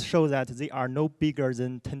 Experiments show that they are no bigger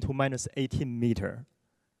than 10 to minus 18 meter.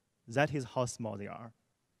 That is how small they are.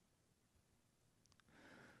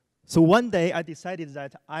 So one day I decided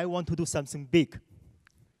that I want to do something big.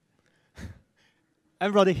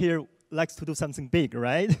 Everybody here likes to do something big,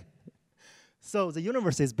 right? So the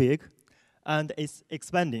universe is big and it's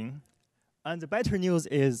expanding. And the better news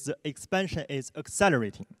is the expansion is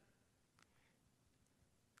accelerating.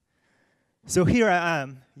 So here I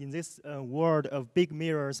am in this world of big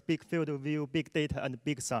mirrors, big field of view, big data, and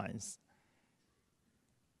big science.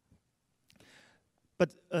 But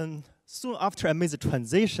soon after I made the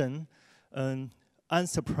transition,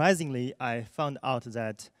 unsurprisingly, I found out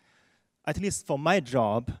that, at least for my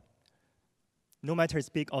job, no matter it's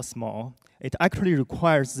big or small, it actually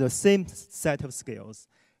requires the same set of skills,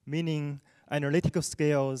 meaning analytical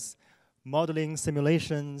skills, modeling,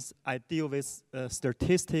 simulations. I deal with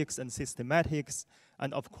statistics and systematics,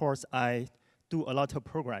 and of course, I do a lot of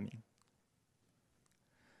programming.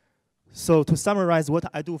 So to summarize what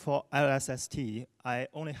I do for LSST, I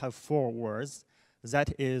only have 4 words.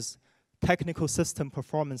 That is technical system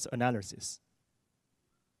performance analysis.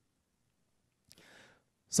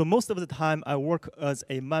 So most of the time, I work as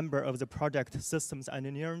a member of the project systems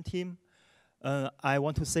engineering team. I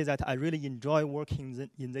want to say that I really enjoy working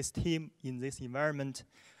in this team, in this environment,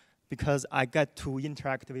 because I get to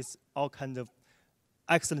interact with all kinds of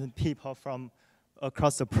excellent people from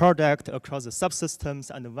across the project, across the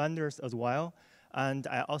subsystems and the vendors as well. And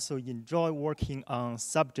I also enjoy working on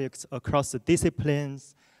subjects across the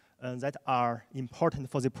disciplines that are important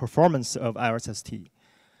for the performance of LSST.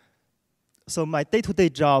 So my day-to-day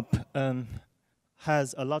job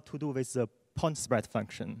has a lot to do with the point spread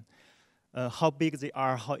function. How big they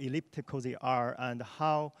are, how elliptical they are, and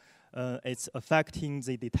how it's affecting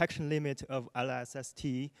the detection limit of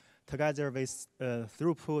LSST together with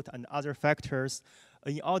throughput and other factors.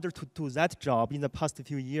 In order to do that job, in the past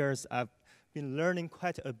few years, I've been learning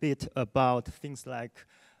quite a bit about things like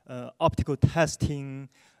optical testing,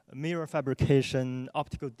 mirror fabrication,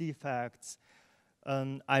 optical defects.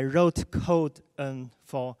 I wrote code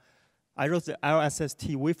I wrote the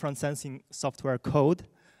LSST wavefront sensing software code,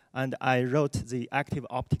 and I wrote the active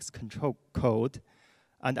optics control code,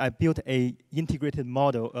 and I built an integrated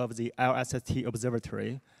model of the LSST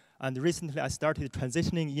observatory. And recently, I started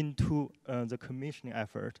transitioning into the commissioning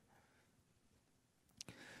effort.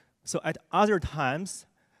 So at other times,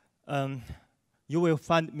 you will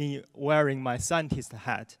find me wearing my scientist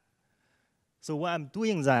hat. So when I'm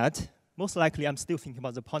doing that, most likely I'm still thinking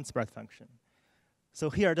about the point spread function. So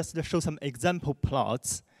here, just to show some example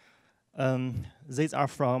plots. These are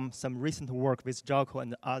from some recent work with Joko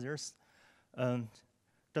and others.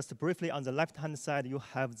 Just briefly, on the left-hand side, you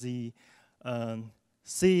have the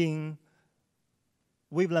seeing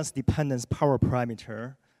wavelength dependence power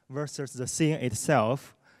parameter versus the seeing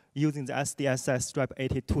itself using the SDSS stripe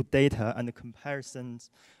 82 data and the comparisons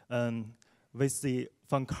with the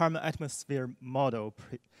von Karman atmosphere model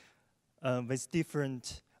with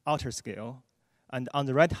different outer scale. And on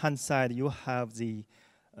the right-hand side, you have the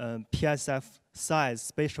PSF size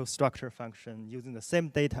spatial structure function using the same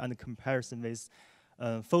data and comparison with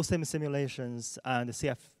full sim simulations and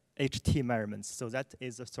CFHT measurements. So that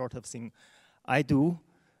is the sort of thing I do.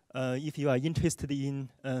 If you are interested in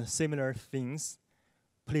similar things,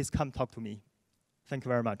 please come talk to me. Thank you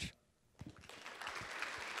very much.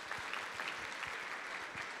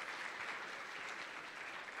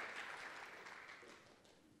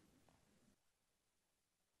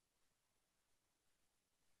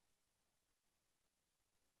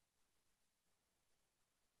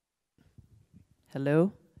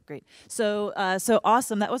 Hello? Great. So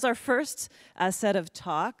awesome. That was our first set of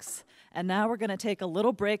talks. And now we're going to take a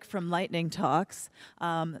little break from lightning talks.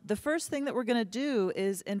 The first thing that we're going to do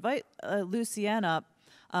is invite Lucienne up.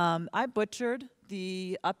 I butchered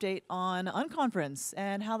the update on Unconference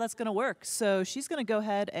and how that's going to work. So she's going to go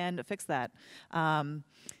ahead and fix that.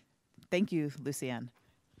 Thank you, Lucienne.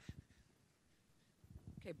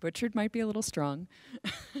 Okay, butchered might be a little strong.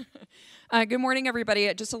 Good morning,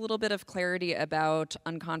 everybody. Just a little bit of clarity about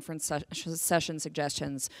unconference session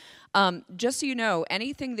suggestions. Just so you know,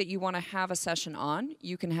 anything that you want to have a session on,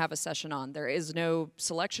 you can have a session on. There is no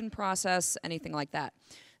selection process, anything like that.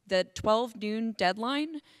 The 12 noon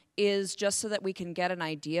deadline is just so that we can get an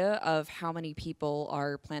idea of how many people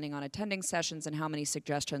are planning on attending sessions and how many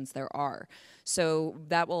suggestions there are. So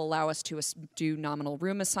that will allow us to do nominal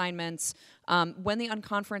room assignments. When the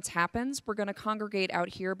unconference happens, we're going to congregate out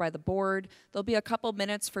here by the board. There'll be a couple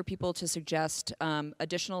minutes for people to suggest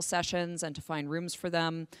additional sessions and to find rooms for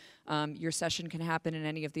them. Your session can happen in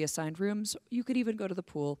any of the assigned rooms. You could even go to the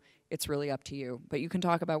pool. It's really up to you, but you can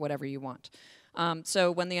talk about whatever you want.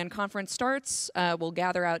 So when the unconference starts, we'll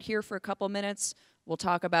gather out here for a couple minutes. We'll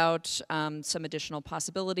talk about some additional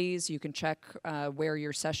possibilities. You can check where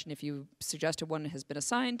your session, if you suggested one, has been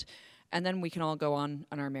assigned, and then we can all go on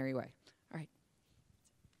our merry way. All right.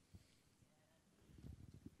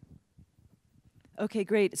 Okay,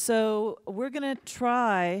 great. So we're going to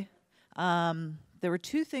try, there were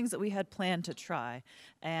two things that we had planned to try,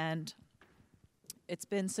 and it's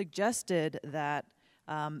been suggested that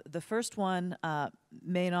the first one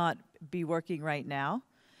may not be working right now.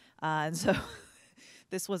 And so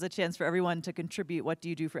this was a chance for everyone to contribute, what do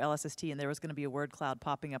you do for LSST? And there was going to be a word cloud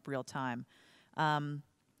popping up real time.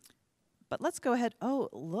 But let's go ahead. Oh,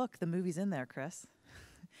 look, the movie's in there, Chris.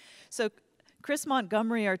 So Chris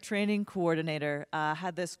Montgomery, our training coordinator,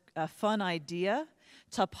 had this fun idea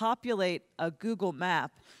to populate a Google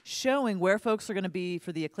map showing where folks are going to be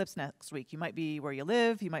for the eclipse next week. You might be where you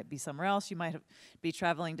live, you might be somewhere else, you might be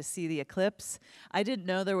traveling to see the eclipse. I didn't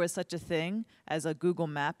know there was such a thing as a Google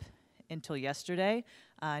map until yesterday.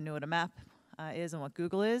 I know what a map is and what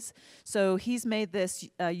Google is. So he's made this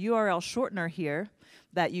URL shortener here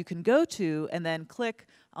that you can go to and then click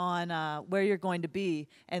on where you're going to be.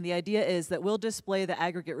 And the idea is that we'll display the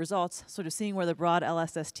aggregate results, sort of seeing where the broad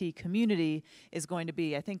LSST community is going to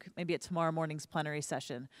be. I think maybe at tomorrow morning's plenary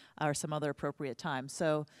session or some other appropriate time.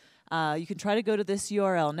 So you can try to go to this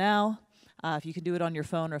URL now. If you can do it on your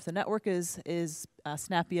phone, or if the network is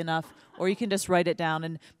snappy enough, or you can just write it down,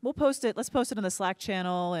 and we'll post it. Let's post it on the Slack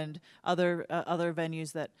channel and other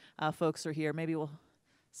venues that folks are here. Maybe we'll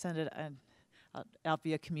send it out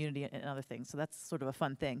via community and other things. So that's sort of a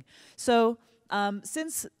fun thing. So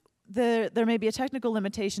since there may be a technical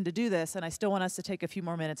limitation to do this, and I still want us to take a few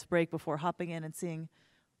more minutes break before hopping in and seeing,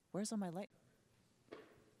 where's all my light?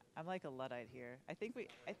 I'm like a Luddite here. I think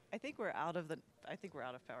we're out of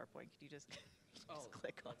PowerPoint. Could you just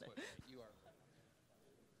click on it? You are.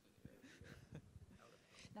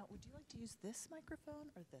 Now, would you like to use this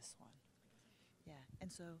microphone or this one? Yeah,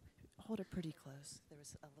 and so hold it pretty close. There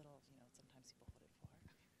was a little, sometimes people hold it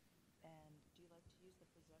far. And do you like to use the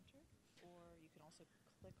presenter, or you can also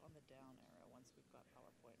click on the down arrow once we've got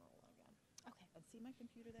PowerPoint rolling again. Okay. And see my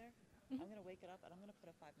computer there? Mm-hmm. I'm going to wake it up, and I'm going to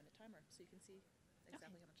put a 5-minute timer so you can see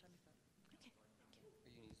exactly how much time you've got. Okay, thank you. Are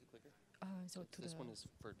you going to use the clicker? So this one is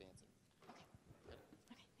for advancing. Okay. Okay,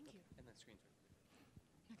 thank you. And then screen share.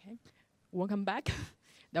 Okay. Welcome back.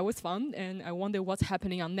 That was fun, and I wonder what's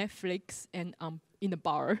happening on Netflix and in the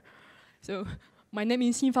bar. So my name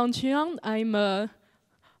is Xinfang Qiang. I'm a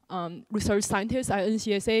research scientist at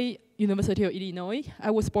NCSA, University of Illinois.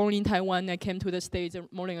 I was born in Taiwan. I came to the States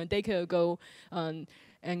more than a decade ago and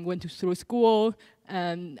went through school.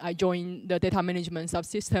 And I joined the data management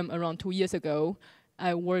subsystem around 2 years ago.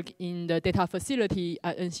 I work in the data facility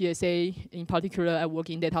at NCSA. In particular, I work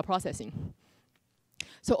in data processing.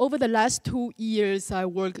 So over the last 2 years, I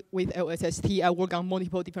worked with LSST. I worked on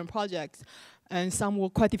multiple different projects, and some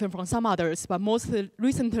were quite different from some others. But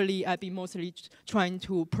recently, I've been mostly trying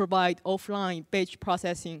to provide offline batch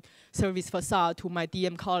processing service facade to my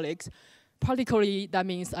DM colleagues. Particularly, that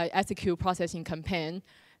means I execute processing campaign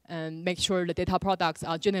and make sure the data products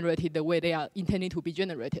are generated the way they are intended to be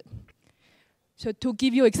generated. So to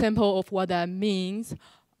give you an example of what that means,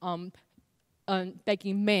 back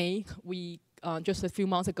in May, just a few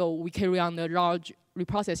months ago, we carried on a large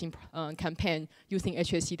reprocessing campaign using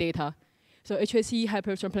HSC data. So HSC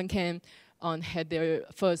Hypersurplus Cam had their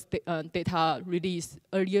first data release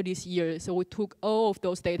earlier this year. So we took all of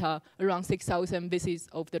those data, around 6,000 visits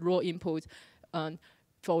of the raw inputs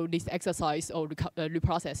for this exercise of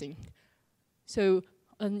reprocessing. So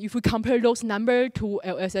if we compare those numbers to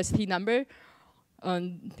LSST number,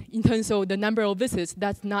 in terms of the number of visits,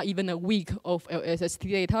 that's not even a week of LSST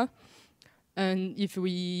data. And if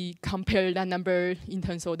we compare that number in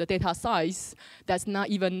terms of the data size, that's not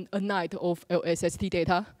even a night of LSST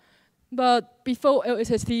data. But before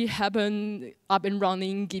LSST happened up and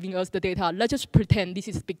running, giving us the data, let's just pretend this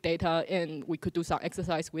is big data and we could do some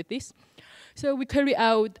exercise with this. So we carry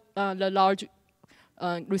out the large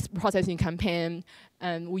processing campaign,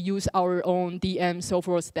 and we use our own DM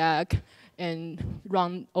software stack and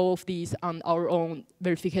run all of these on our own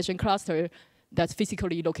verification cluster that's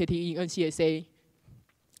physically located in NCSA.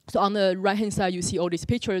 So on the right-hand side, you see all these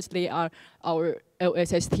pictures. They are our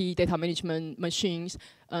LSST data management machines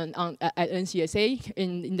at NCSA.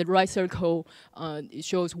 In the right circle, it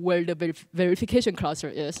shows where the verification cluster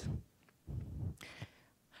is.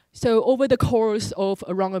 So over the course of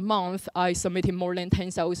around a month, I submitted more than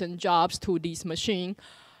 10,000 jobs to this machine.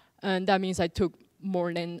 And that means I took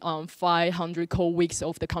more than 500 code weeks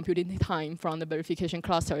of the computing time from the verification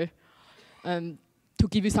cluster. To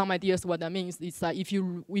give you some ideas what that means, it's that if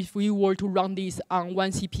we were to run this on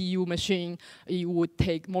one CPU machine, it would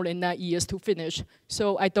take more than 9 years to finish.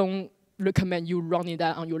 So I don't recommend you running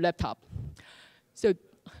that on your laptop. So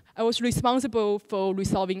I was responsible for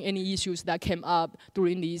resolving any issues that came up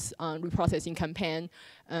during this reprocessing campaign,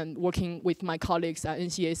 and working with my colleagues at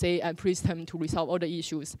NCSA and Princeton to resolve all the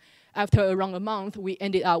issues. After around a month, we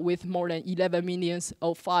ended up with more than 11 million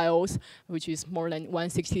of files, which is more than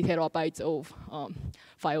 160 terabytes of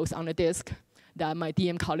files on the disk that my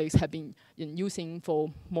DM colleagues have been using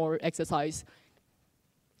for more exercise.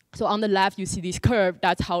 So on the left, you see this curve.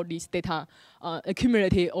 That's how this data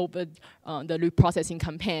accumulated over the reprocessing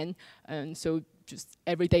campaign. And so just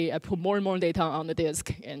every day, I put more and more data on the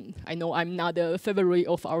disk. And I know I'm not the favorite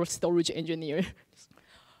of our storage engineer.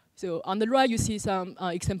 So on the right, you see some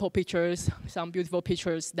example pictures, some beautiful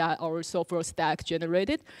pictures that our software stack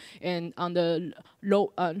generated. And on the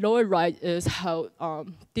lower right is how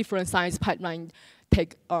different science pipelines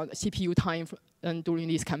take CPU time during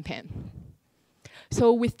this campaign.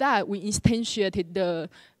 So with that, we instantiated the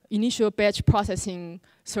initial batch processing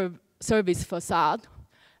service facade,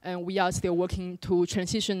 and we are still working to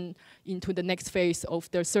transition into the next phase of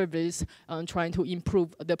the service, trying to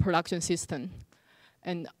improve the production system.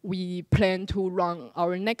 And we plan to run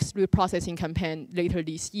our next reprocessing campaign later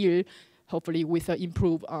this year, hopefully with an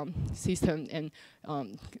improved system and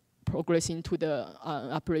progressing to the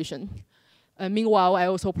operation. Meanwhile, I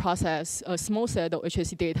also process a small set of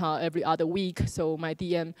HSC data every other week, so my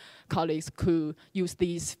DM colleagues could use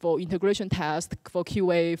these for integration tests, for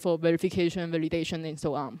QA, for verification, validation, and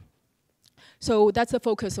so on. So that's the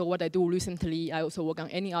focus of what I do recently. I also work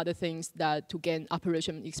on any other things that to gain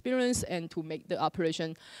operation experience and to make the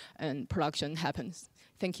operation and production happen.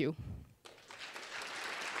 Thank you.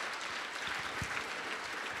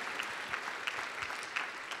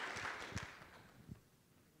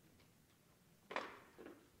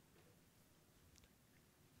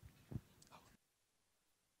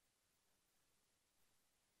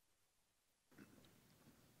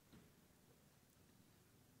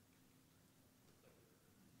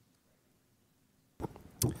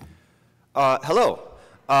 Hello.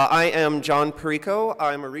 I am John Perico.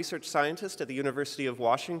 I'm a research scientist at the University of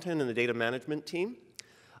Washington in the data management team.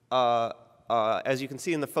 As you can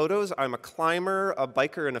see in the photos, I'm a climber, a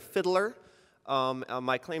biker, and a fiddler.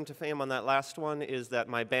 My claim to fame on that last one is that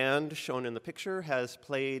my band, shown in the picture, has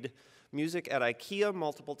played music at IKEA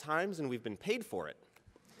multiple times, and we've been paid for it.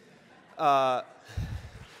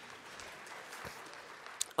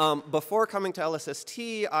 Before coming to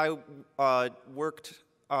LSST, I worked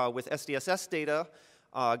with SDSS data,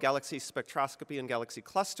 galaxy spectroscopy and galaxy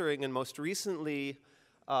clustering, and most recently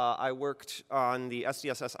I worked on the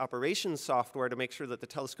SDSS operations software to make sure that the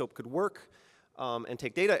telescope could work and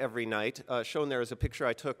take data every night. Shown there is a picture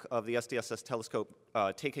I took of the SDSS telescope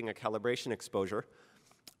taking a calibration exposure.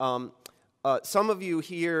 Some of you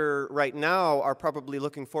here right now are probably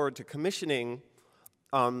looking forward to commissioning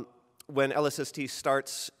when LSST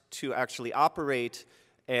starts to actually operate,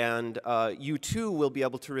 and you too will be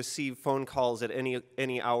able to receive phone calls at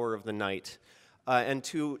any hour of the night. And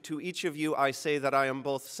to each of you, I say that I am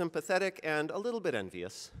both sympathetic and a little bit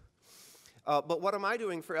envious. But what am I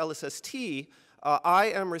doing for LSST? I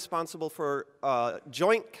am responsible for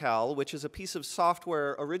JointCal, which is a piece of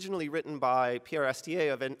software originally written by Pierre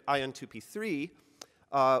Astier of IN2P3,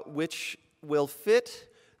 which will fit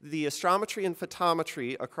the astrometry and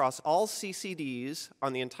photometry across all CCDs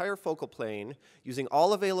on the entire focal plane using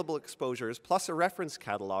all available exposures plus a reference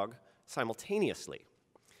catalog simultaneously.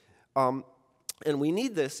 And we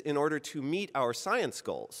need this in order to meet our science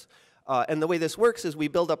goals. And the way this works is we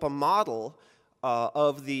build up a model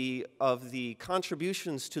of the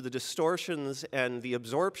contributions to the distortions and the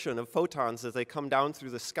absorption of photons as they come down through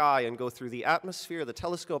the sky and go through the atmosphere, the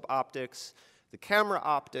telescope optics, the camera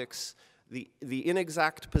optics, the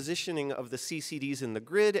inexact positioning of the CCDs in the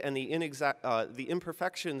grid and the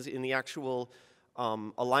imperfections in the actual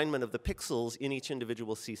alignment of the pixels in each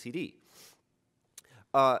individual CCD.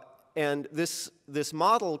 And this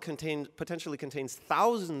model potentially contains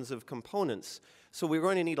thousands of components, so we're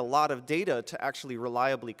going to need a lot of data to actually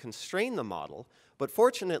reliably constrain the model. But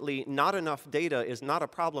fortunately, not enough data is not a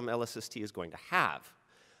problem LSST is going to have.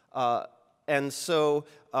 But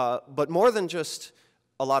more than just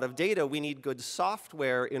a lot of data, we need good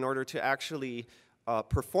software in order to actually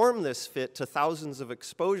perform this fit to thousands of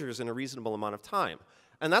exposures in a reasonable amount of time.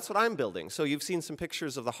 And that's what I'm building. So you've seen some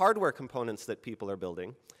pictures of the hardware components that people are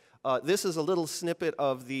building. This is a little snippet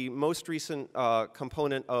of the most recent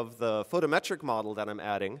component of the photometric model that I'm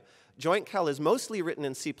adding. JointCal is mostly written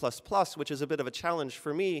in C++, which is a bit of a challenge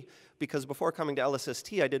for me because before coming to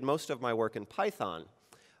LSST, I did most of my work in Python.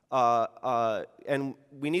 And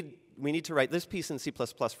we need to write this piece in C++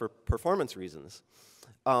 for performance reasons.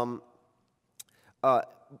 But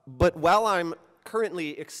while I'm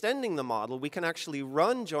currently extending the model, we can actually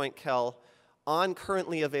run JointCal on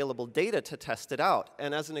currently available data to test it out.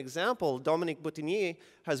 And as an example, Dominique Boutinier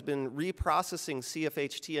has been reprocessing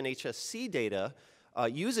CFHT and HSC data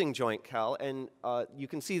using JointCal. And you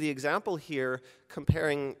can see the example here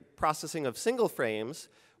comparing processing of single frames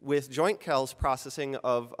with JointCal's processing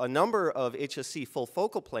of a number of HSC full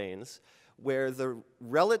focal planes, where the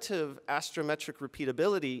relative astrometric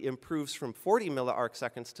repeatability improves from 40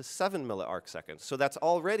 milliarcseconds to 7 milliarcseconds. So that's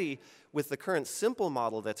already, with the current simple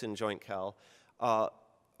model that's in JointCal,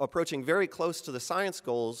 approaching very close to the science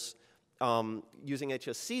goals using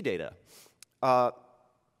HSC data.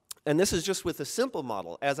 And this is just with a simple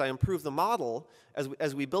model. As I improve the model,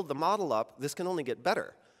 as we build the model up, this can only get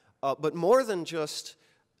better. But more than just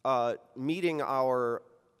meeting our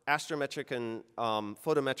astrometric and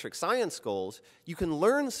photometric science goals, you can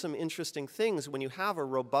learn some interesting things when you have a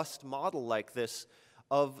robust model like this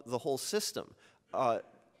of the whole system.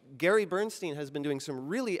 Gary Bernstein has been doing some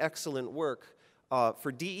really excellent work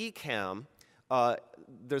for DECAM.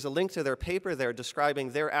 There's a link to their paper there describing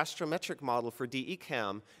their astrometric model for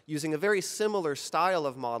DECAM using a very similar style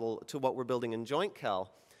of model to what we're building in JointCal.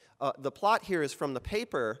 The plot here is from the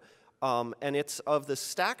paper, and it's of the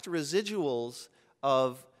stacked residuals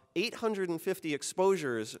of 850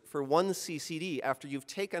 exposures for one CCD after you've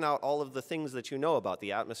taken out all of the things that you know about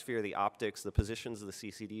the atmosphere, the optics, the positions of the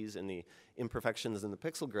CCDs, and the imperfections in the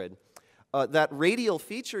pixel grid. That radial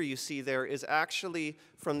feature you see there is actually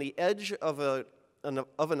from the edge of an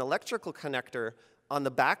electrical connector on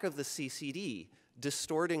the back of the CCD,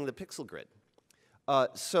 distorting the pixel grid.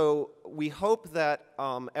 So we hope that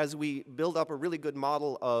as we build up a really good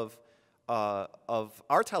model of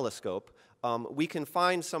our telescope, we can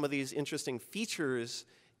find some of these interesting features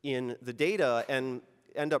in the data and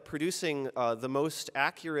end up producing the most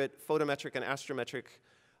accurate photometric and astrometric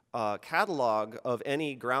catalog of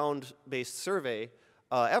any ground-based survey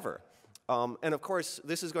ever. And of course,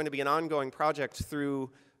 this is going to be an ongoing project through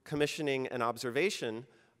commissioning and observation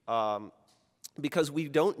because we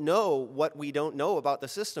don't know what we don't know about the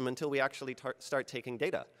system until we actually start taking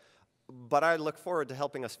data. But I look forward to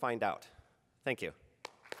helping us find out. Thank you.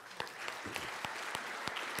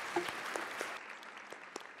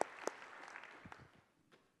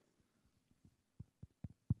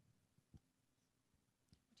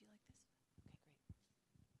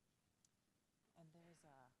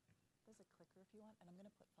 There's a clicker if you want, and I'm going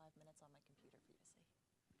to put 5 minutes on my computer for you to see.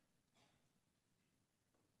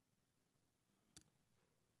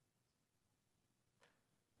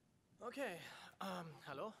 Okay,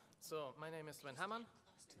 hello. So my name is Sven Hammann.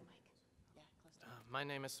 Close to the mic. Yeah, close to My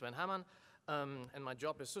name is Sven Hammann, and my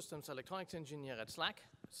job is Systems Electronics Engineer at SLAC.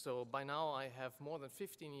 So by now I have more than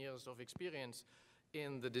 15 years of experience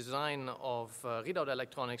in the design of readout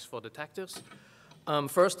electronics for detectors.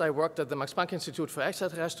 First, I worked at the Max Planck Institute for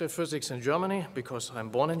Extraterrestrial Physics in Germany, because I'm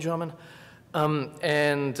born in German.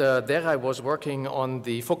 There I was working on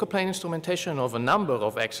the focal plane instrumentation of a number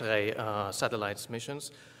of X-ray satellites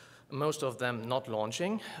missions, most of them not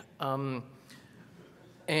launching. So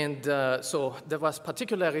there was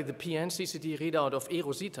particularly the PN CCD readout of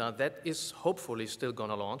eRosita that is hopefully still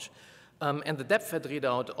going to launch. And the depth-fed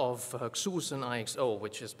readout of XUS and IXO,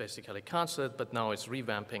 which is basically canceled, but now it's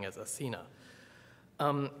revamping as Athena.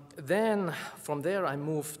 Then from there I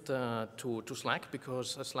moved to SLAC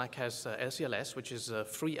because SLAC has LCLS, which is a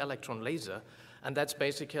free electron laser, and that's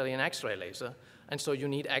basically an X-ray laser. And so you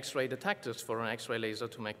need X-ray detectors for an X-ray laser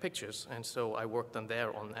to make pictures, and so I worked on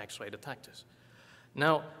there on X-ray detectors.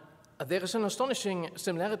 Now, there is an astonishing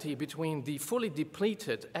similarity between the fully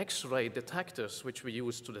depleted X-ray detectors, which we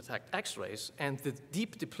use to detect X-rays, and the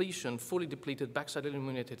deep depletion, fully depleted backside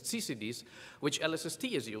illuminated CCDs, which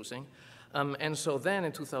LSST is using. And so then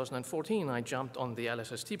in 2014, I jumped on the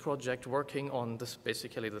LSST project working on this,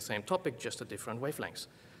 basically the same topic, just at different wavelengths.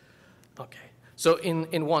 Okay. So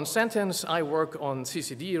in one sentence, I work on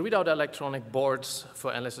CCD readout electronic boards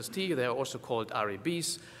for LSST. They are also called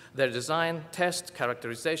REBs. Their design, test,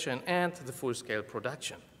 characterization, and the full-scale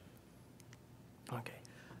production. Okay.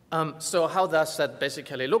 So how does that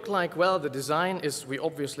basically look like? Well, the design is we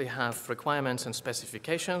obviously have requirements and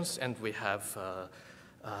specifications, and we have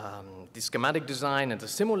the schematic design and the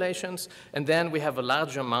simulations, and then we have a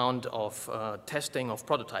large amount of testing of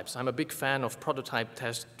prototypes. I'm a big fan of prototype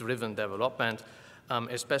test-driven development,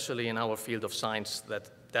 especially in our field of science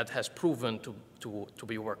that has proven to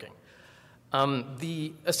be working.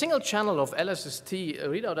 A single channel of LSST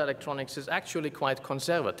readout electronics is actually quite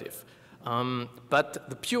conservative. But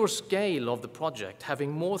the pure scale of the project,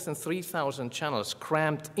 having more than 3,000 channels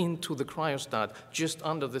crammed into the cryostat just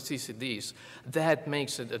under the CCDs, that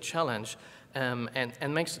makes it a challenge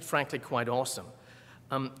and makes it, frankly, quite awesome.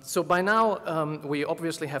 So by now, we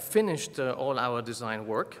obviously have finished all our design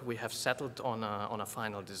work. We have settled on a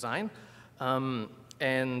final design.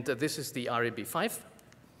 And this is the REB5.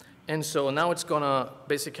 And so now it's gonna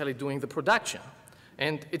basically doing the production.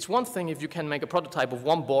 And it's one thing if you can make a prototype of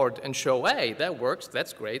one board and show, hey, that works,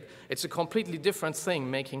 that's great. It's a completely different thing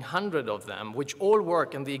making 100 of them, which all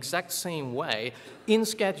work in the exact same way, in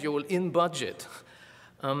schedule, in budget.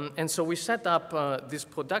 And so we set up this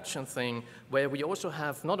production thing where we also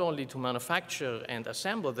have not only to manufacture and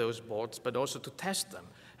assemble those boards, but also to test them.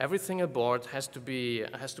 Every single board has to be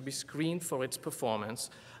screened for its performance,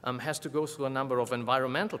 has to go through a number of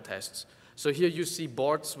environmental tests. So here you see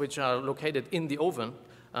boards which are located in the oven,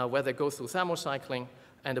 where they go through thermocycling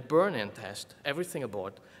and a burn-in test, everything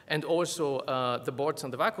aboard. And also the boards in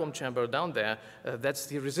the vacuum chamber down there, that's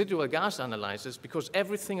the residual gas analysis, because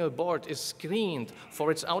every single board is screened for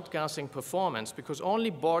its outgassing performance, because only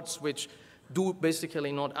boards which do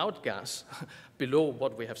basically not outgas below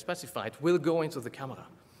what we have specified will go into the camera.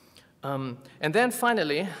 And then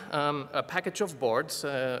finally, a package of boards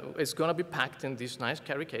is going to be packed in these nice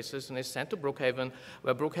carry cases and is sent to Brookhaven,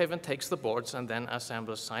 where Brookhaven takes the boards and then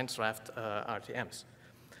assembles science-raft RTMs.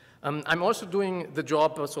 I'm also doing the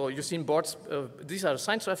job, so you've seen boards, these are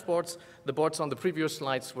science-raft boards. The boards on the previous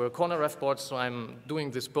slides were corner-raft boards, so I'm doing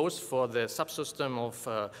this both for the subsystem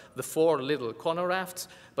of the 4 little corner rafts,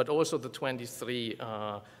 but also the 23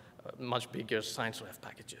 much bigger science-raft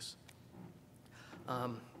packages.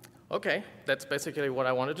 Okay, that's basically what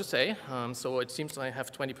I wanted to say. So it seems I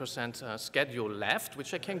have 20% schedule left,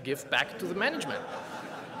 which I can give back to the management.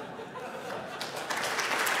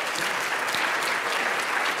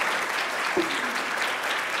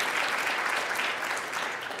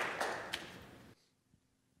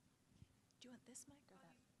 Do you want this mic or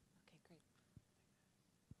that? Okay, great.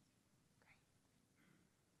 Great.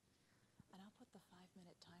 And I'll put the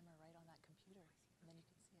 5-minute timer right on that computer, and then you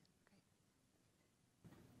can see it. Great.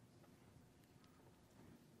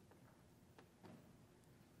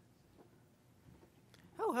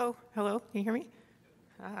 Oh, hello, can you hear me?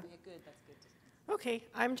 Yeah, good, that's good. Okay,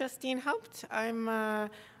 I'm Justine Haupt.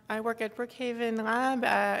 I work at Brookhaven Lab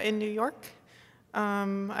in New York.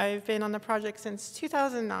 I've been on the project since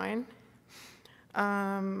 2009.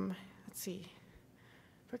 Let's see,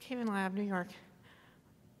 Brookhaven Lab, New York,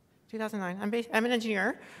 2009. I'm an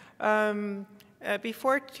engineer.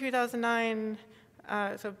 Before 2009,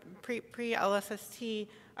 so pre-LSST,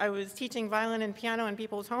 I was teaching violin and piano in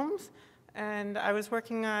people's homes. And I was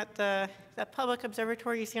working at that public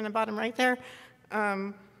observatory you see on the bottom right there.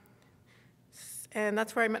 And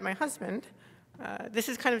that's where I met my husband. This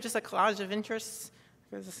is kind of just a collage of interests,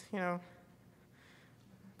 because, you know,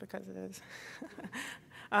 because it is.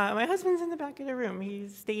 My husband's in the back of the room.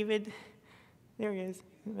 He's David. There he is,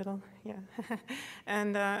 in the middle, yeah.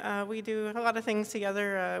 And we do a lot of things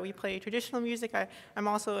together. We play traditional music. I'm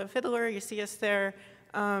also a fiddler. You see us there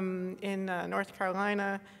in North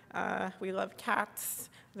Carolina. We love cats.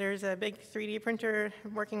 There's a big 3D printer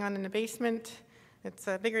I'm working on in the basement. It's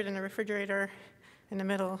bigger than a refrigerator in the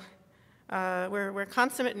middle. We're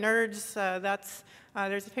consummate nerds.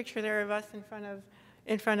 There's a picture there of us in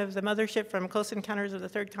front of the mothership from Close Encounters of the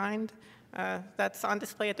Third Kind. That's on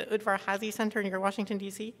display at the Udvar Hazy Center near Washington,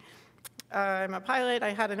 D.C. I'm a pilot. I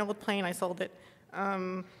had an old plane. I sold it.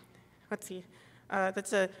 Let's see.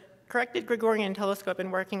 That's a corrected Gregorian telescope I've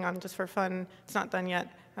been working on just for fun. It's not done yet.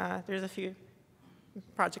 There's a few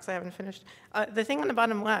projects I haven't finished. The thing on the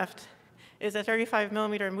bottom left is a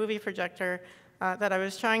 35mm movie projector that I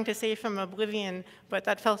was trying to save from oblivion, but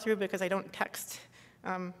that fell through because I don't text.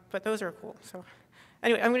 But those are cool. So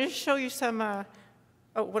anyway, I'm going to show you some,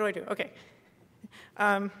 oh, what do I do? Okay.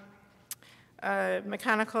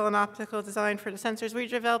 Mechanical and optical design for the sensors. We're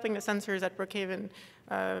developing the sensors at Brookhaven,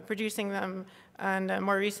 producing them, and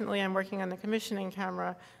more recently I'm working on the commissioning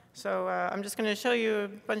camera. So I'm just going to show you a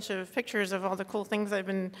bunch of pictures of all the cool things I've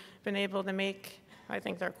been able to make. I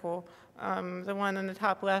think they're cool. The one on the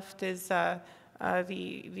top left is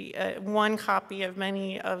one copy of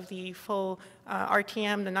many of the full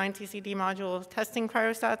RTM, the 9CCD module testing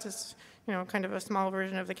cryostats. It's kind of a small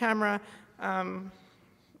version of the camera.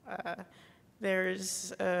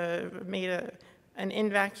 There's made an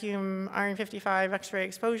in-vacuum iron 55 X-ray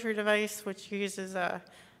exposure device, which uses a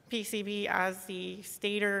PCB as the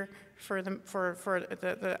stator for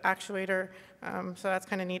the actuator. So that's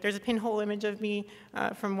kind of neat. There's a pinhole image of me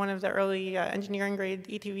from one of the early engineering grade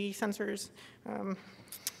ETV sensors.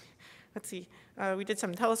 Let's see. We did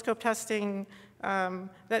some telescope testing.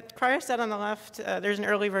 That cryostat on the left, there's an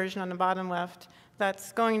early version on the bottom left.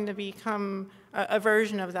 That's going to become, a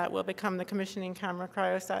version of that will become the commissioning camera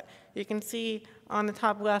cryostat. You can see on the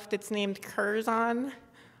top left it's named Curzon.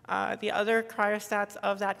 The other cryostats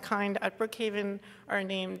of that kind at Brookhaven are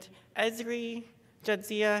named Esri,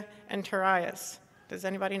 Jadzia, and Turias. Does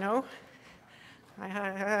anybody know?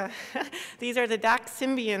 These are the Dax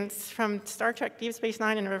symbionts from Star Trek Deep Space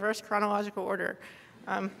Nine in reverse chronological order.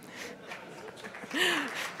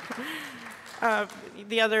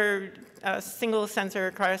 The other single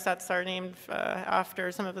sensor cryostats are named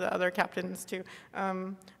after some of the other captains too.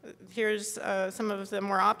 Here's some of the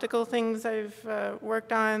more optical things I've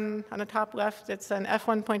worked on. On the top left, it's an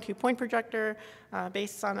f1.2 point projector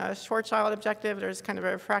based on a Schwarzschild objective. There's kind of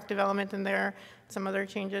a refractive element in there, some other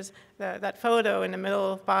changes. That photo in the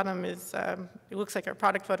middle bottom is, it looks like a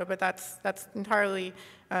product photo, but that's entirely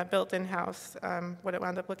built in-house, what it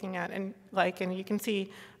wound up looking at. And you can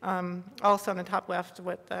see also on the top left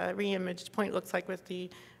what the re-imaged point looks like with the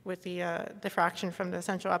diffraction from the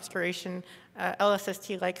central obscuration,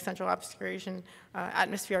 LSST-like central obscuration,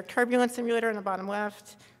 atmospheric turbulence simulator on the bottom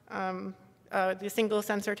left, the single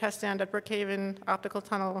sensor test stand at Brookhaven, optical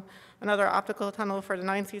tunnel, another optical tunnel for the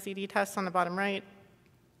 9CCD tests on the bottom right.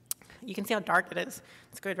 You can see how dark it is.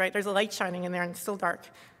 It's good, right? There's a light shining in there and it's still dark.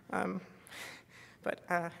 But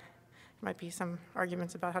there might be some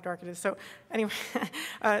arguments about how dark it is. So anyway,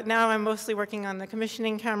 now I'm mostly working on the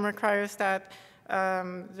commissioning camera cryostat.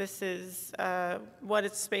 This is what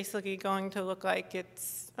it's basically going to look like. It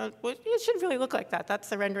should really look like that. That's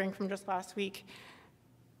the rendering from just last week.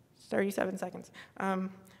 37 seconds. The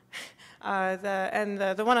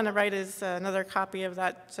one on the right is another copy of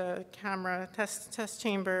that camera test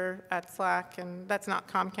chamber at SLAC, and that's not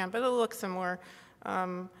ComCam, but it'll look similar.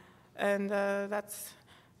 And that's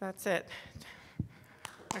it.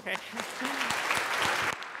 Okay.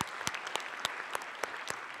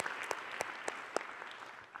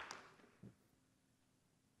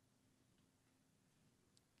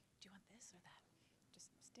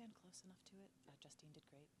 Stand close enough to it. Justine did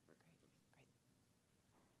great. We're great. Great.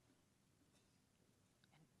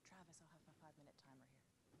 And Travis, I'll have a 5-minute timer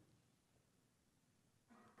here.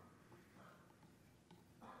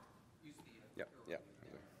 Yep.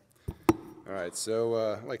 All right.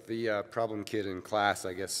 So, like the problem kid in class,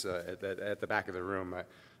 I guess at the back of the room,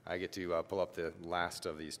 I get to pull up the last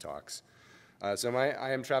of these talks. So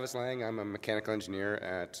I am Travis Lang. I'm a mechanical engineer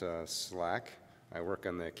at SLAC. I work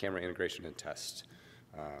on the camera integration and test.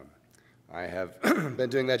 I have been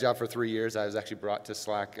doing that job for 3 years. I was actually brought to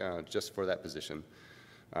SLAC just for that position.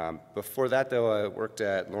 Before that, though, I worked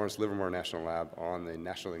at Lawrence Livermore National Lab on the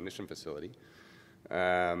National Ignition Facility.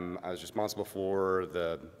 I was responsible for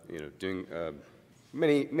doing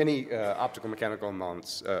many optical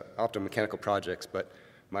mechanical projects, but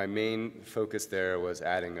my main focus there was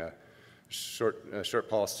adding a short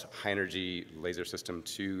pulse high energy laser system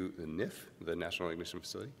to the NIF, the National Ignition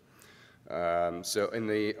Facility. So in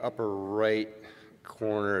the upper right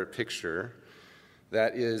corner picture,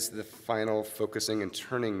 that is the final focusing and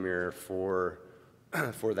turning mirror for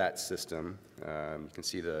that system. You can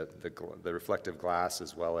see the reflective glass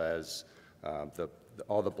as well as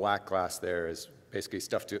all the black glass there is basically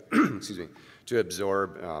stuff to excuse me, to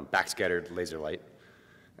absorb backscattered laser light.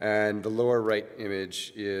 And the lower right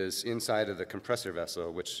image is inside of the compressor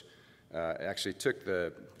vessel, which actually took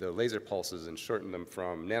the laser pulses and shortened them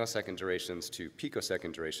from nanosecond durations to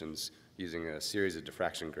picosecond durations using a series of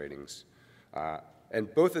diffraction gratings.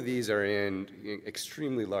 And both of these are in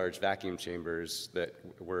extremely large vacuum chambers that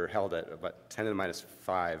were held at about 10 to the minus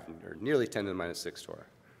 5, or nearly 10 to the minus 6 torr.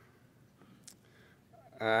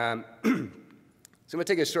 So I'm going to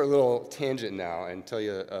take a short little tangent now and tell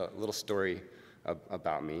you a little story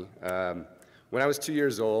about me. When I was 2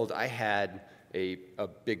 years old, I had a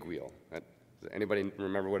big wheel. Does anybody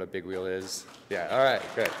remember what a big wheel is? Yeah, all right,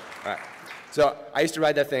 good. All right. So I used to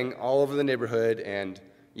ride that thing all over the neighborhood and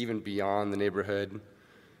even beyond the neighborhood,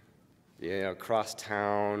 you know, across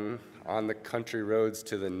town, on the country roads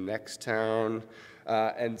to the next town.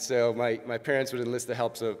 And so my parents would enlist the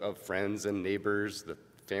help of friends and neighbors, the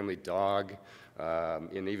family dog,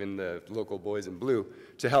 and even the local boys in blue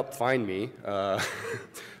to help find me.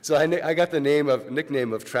 So I got the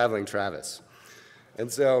nickname of Traveling Travis. And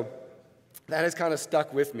so that has kind of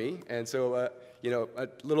stuck with me. And so, you know, a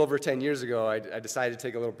little over 10 years ago, I decided to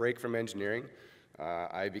take a little break from engineering.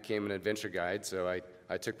 I became an adventure guide, so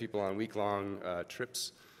I took people on week-long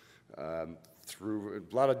trips through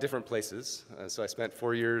a lot of different places. So I spent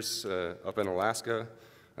 4 years up in Alaska.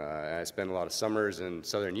 I spent a lot of summers in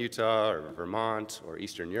southern Utah or Vermont or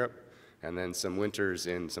Eastern Europe, and then some winters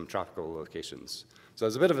in some tropical locations. So I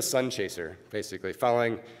was a bit of a sun chaser, basically,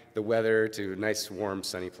 following the weather to nice, warm,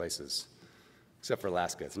 sunny places. Except for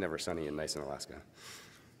Alaska. It's never sunny and nice in Alaska.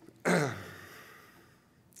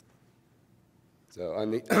 So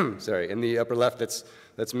on the, sorry, in the upper left,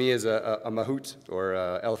 that's me as a mahout, or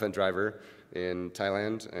elephant driver in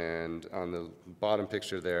Thailand, and on the bottom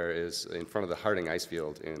picture there is in front of the Harding ice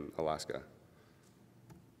field in Alaska.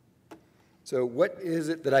 So what is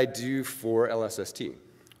it that I do for LSST?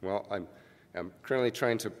 Well, I'm currently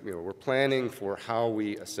trying to, you know, we're planning for how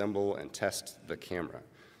we assemble and test the camera.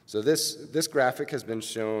 So this graphic has been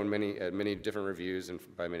shown at many different reviews and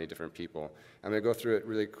by many different people. I'm going to go through it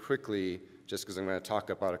really quickly just because I'm going to talk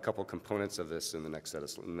about a couple components of this in the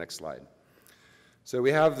next slide. So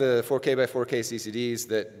we have the 4K by 4K CCDs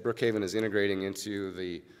that Brookhaven is integrating into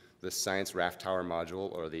the Science Raft Tower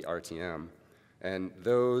module, or the RTM. And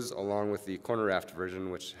those, along with the corner raft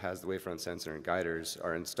version, which has the wavefront sensor and guiders,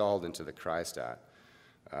 are installed into the cryostat.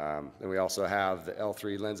 And we also have the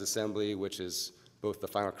L3 lens assembly, which is both the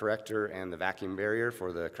final corrector and the vacuum barrier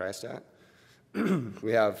for the cryostat.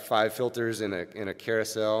 We have 5 filters in a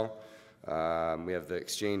carousel. We have the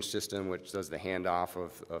exchange system, which does the handoff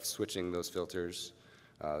of switching those filters.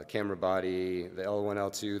 The camera body, the L1,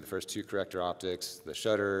 L2, the first 2 corrector optics, the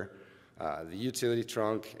shutter, the utility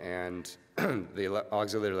trunk, and the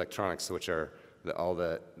auxiliary electronics, which are all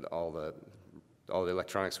the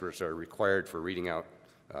electronics which are required for reading out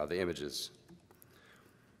the images.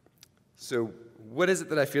 So what is it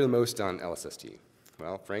that I fear the most on LSST?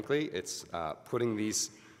 Well, frankly, it's putting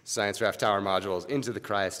these Science Raft Tower modules into the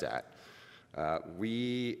cryostat.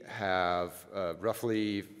 We have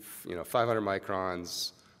roughly 500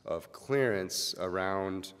 microns of clearance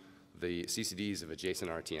around the CCDs of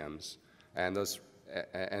adjacent RTMs, and those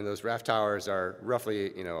raft towers are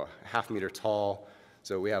roughly a half meter tall.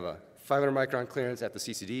 So we have a 500 micron clearance at the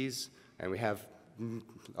CCDs, and we have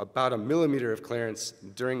about 1 millimeter of clearance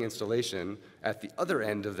during installation at the other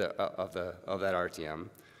end of that RTM.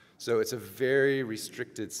 So it's a very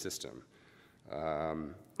restricted system.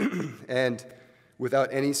 And without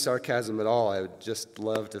any sarcasm at all, I would just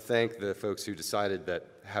love to thank the folks who decided that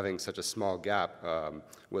having such a small gap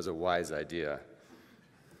was a wise idea.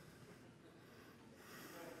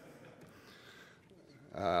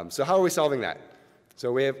 So how are we solving that?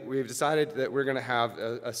 So we've decided that we're going to have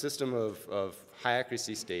a system of high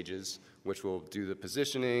accuracy stages, which will do the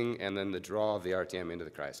positioning and then the draw of the RTM into the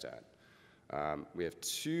cryostat. We have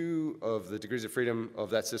 2 of the degrees of freedom of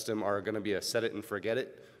that system are going to be a set it and forget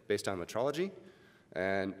it based on metrology,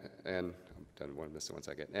 and I want to miss it 1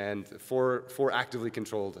 second, and 4 actively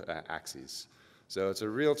controlled axes. So it's a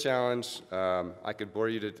real challenge. I could bore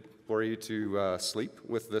you to sleep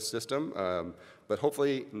with this system, but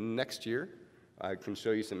hopefully next year I can show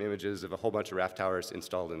you some images of a whole bunch of raft towers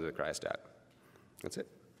installed into the cryostat. That's it.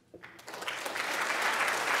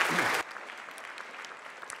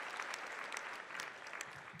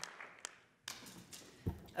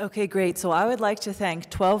 Okay, great. So I would like to thank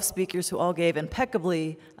 12 speakers who all gave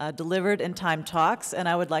impeccably delivered and timed talks, and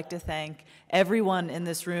I would like to thank everyone in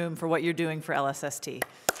this room for what you're doing for LSST.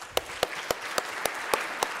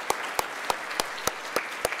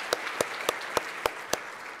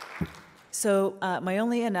 So my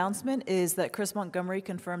only announcement is that Chris Montgomery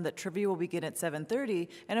confirmed that trivia will begin at 7:30,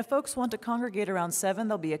 and if folks want to congregate around 7,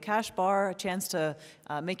 there'll be a cash bar, a chance to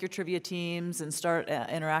make your trivia teams and start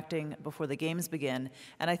interacting before the games begin.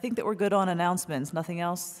 And I think that we're good on announcements. Nothing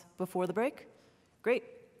else before the break? Great.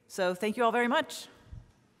 So thank you all very much.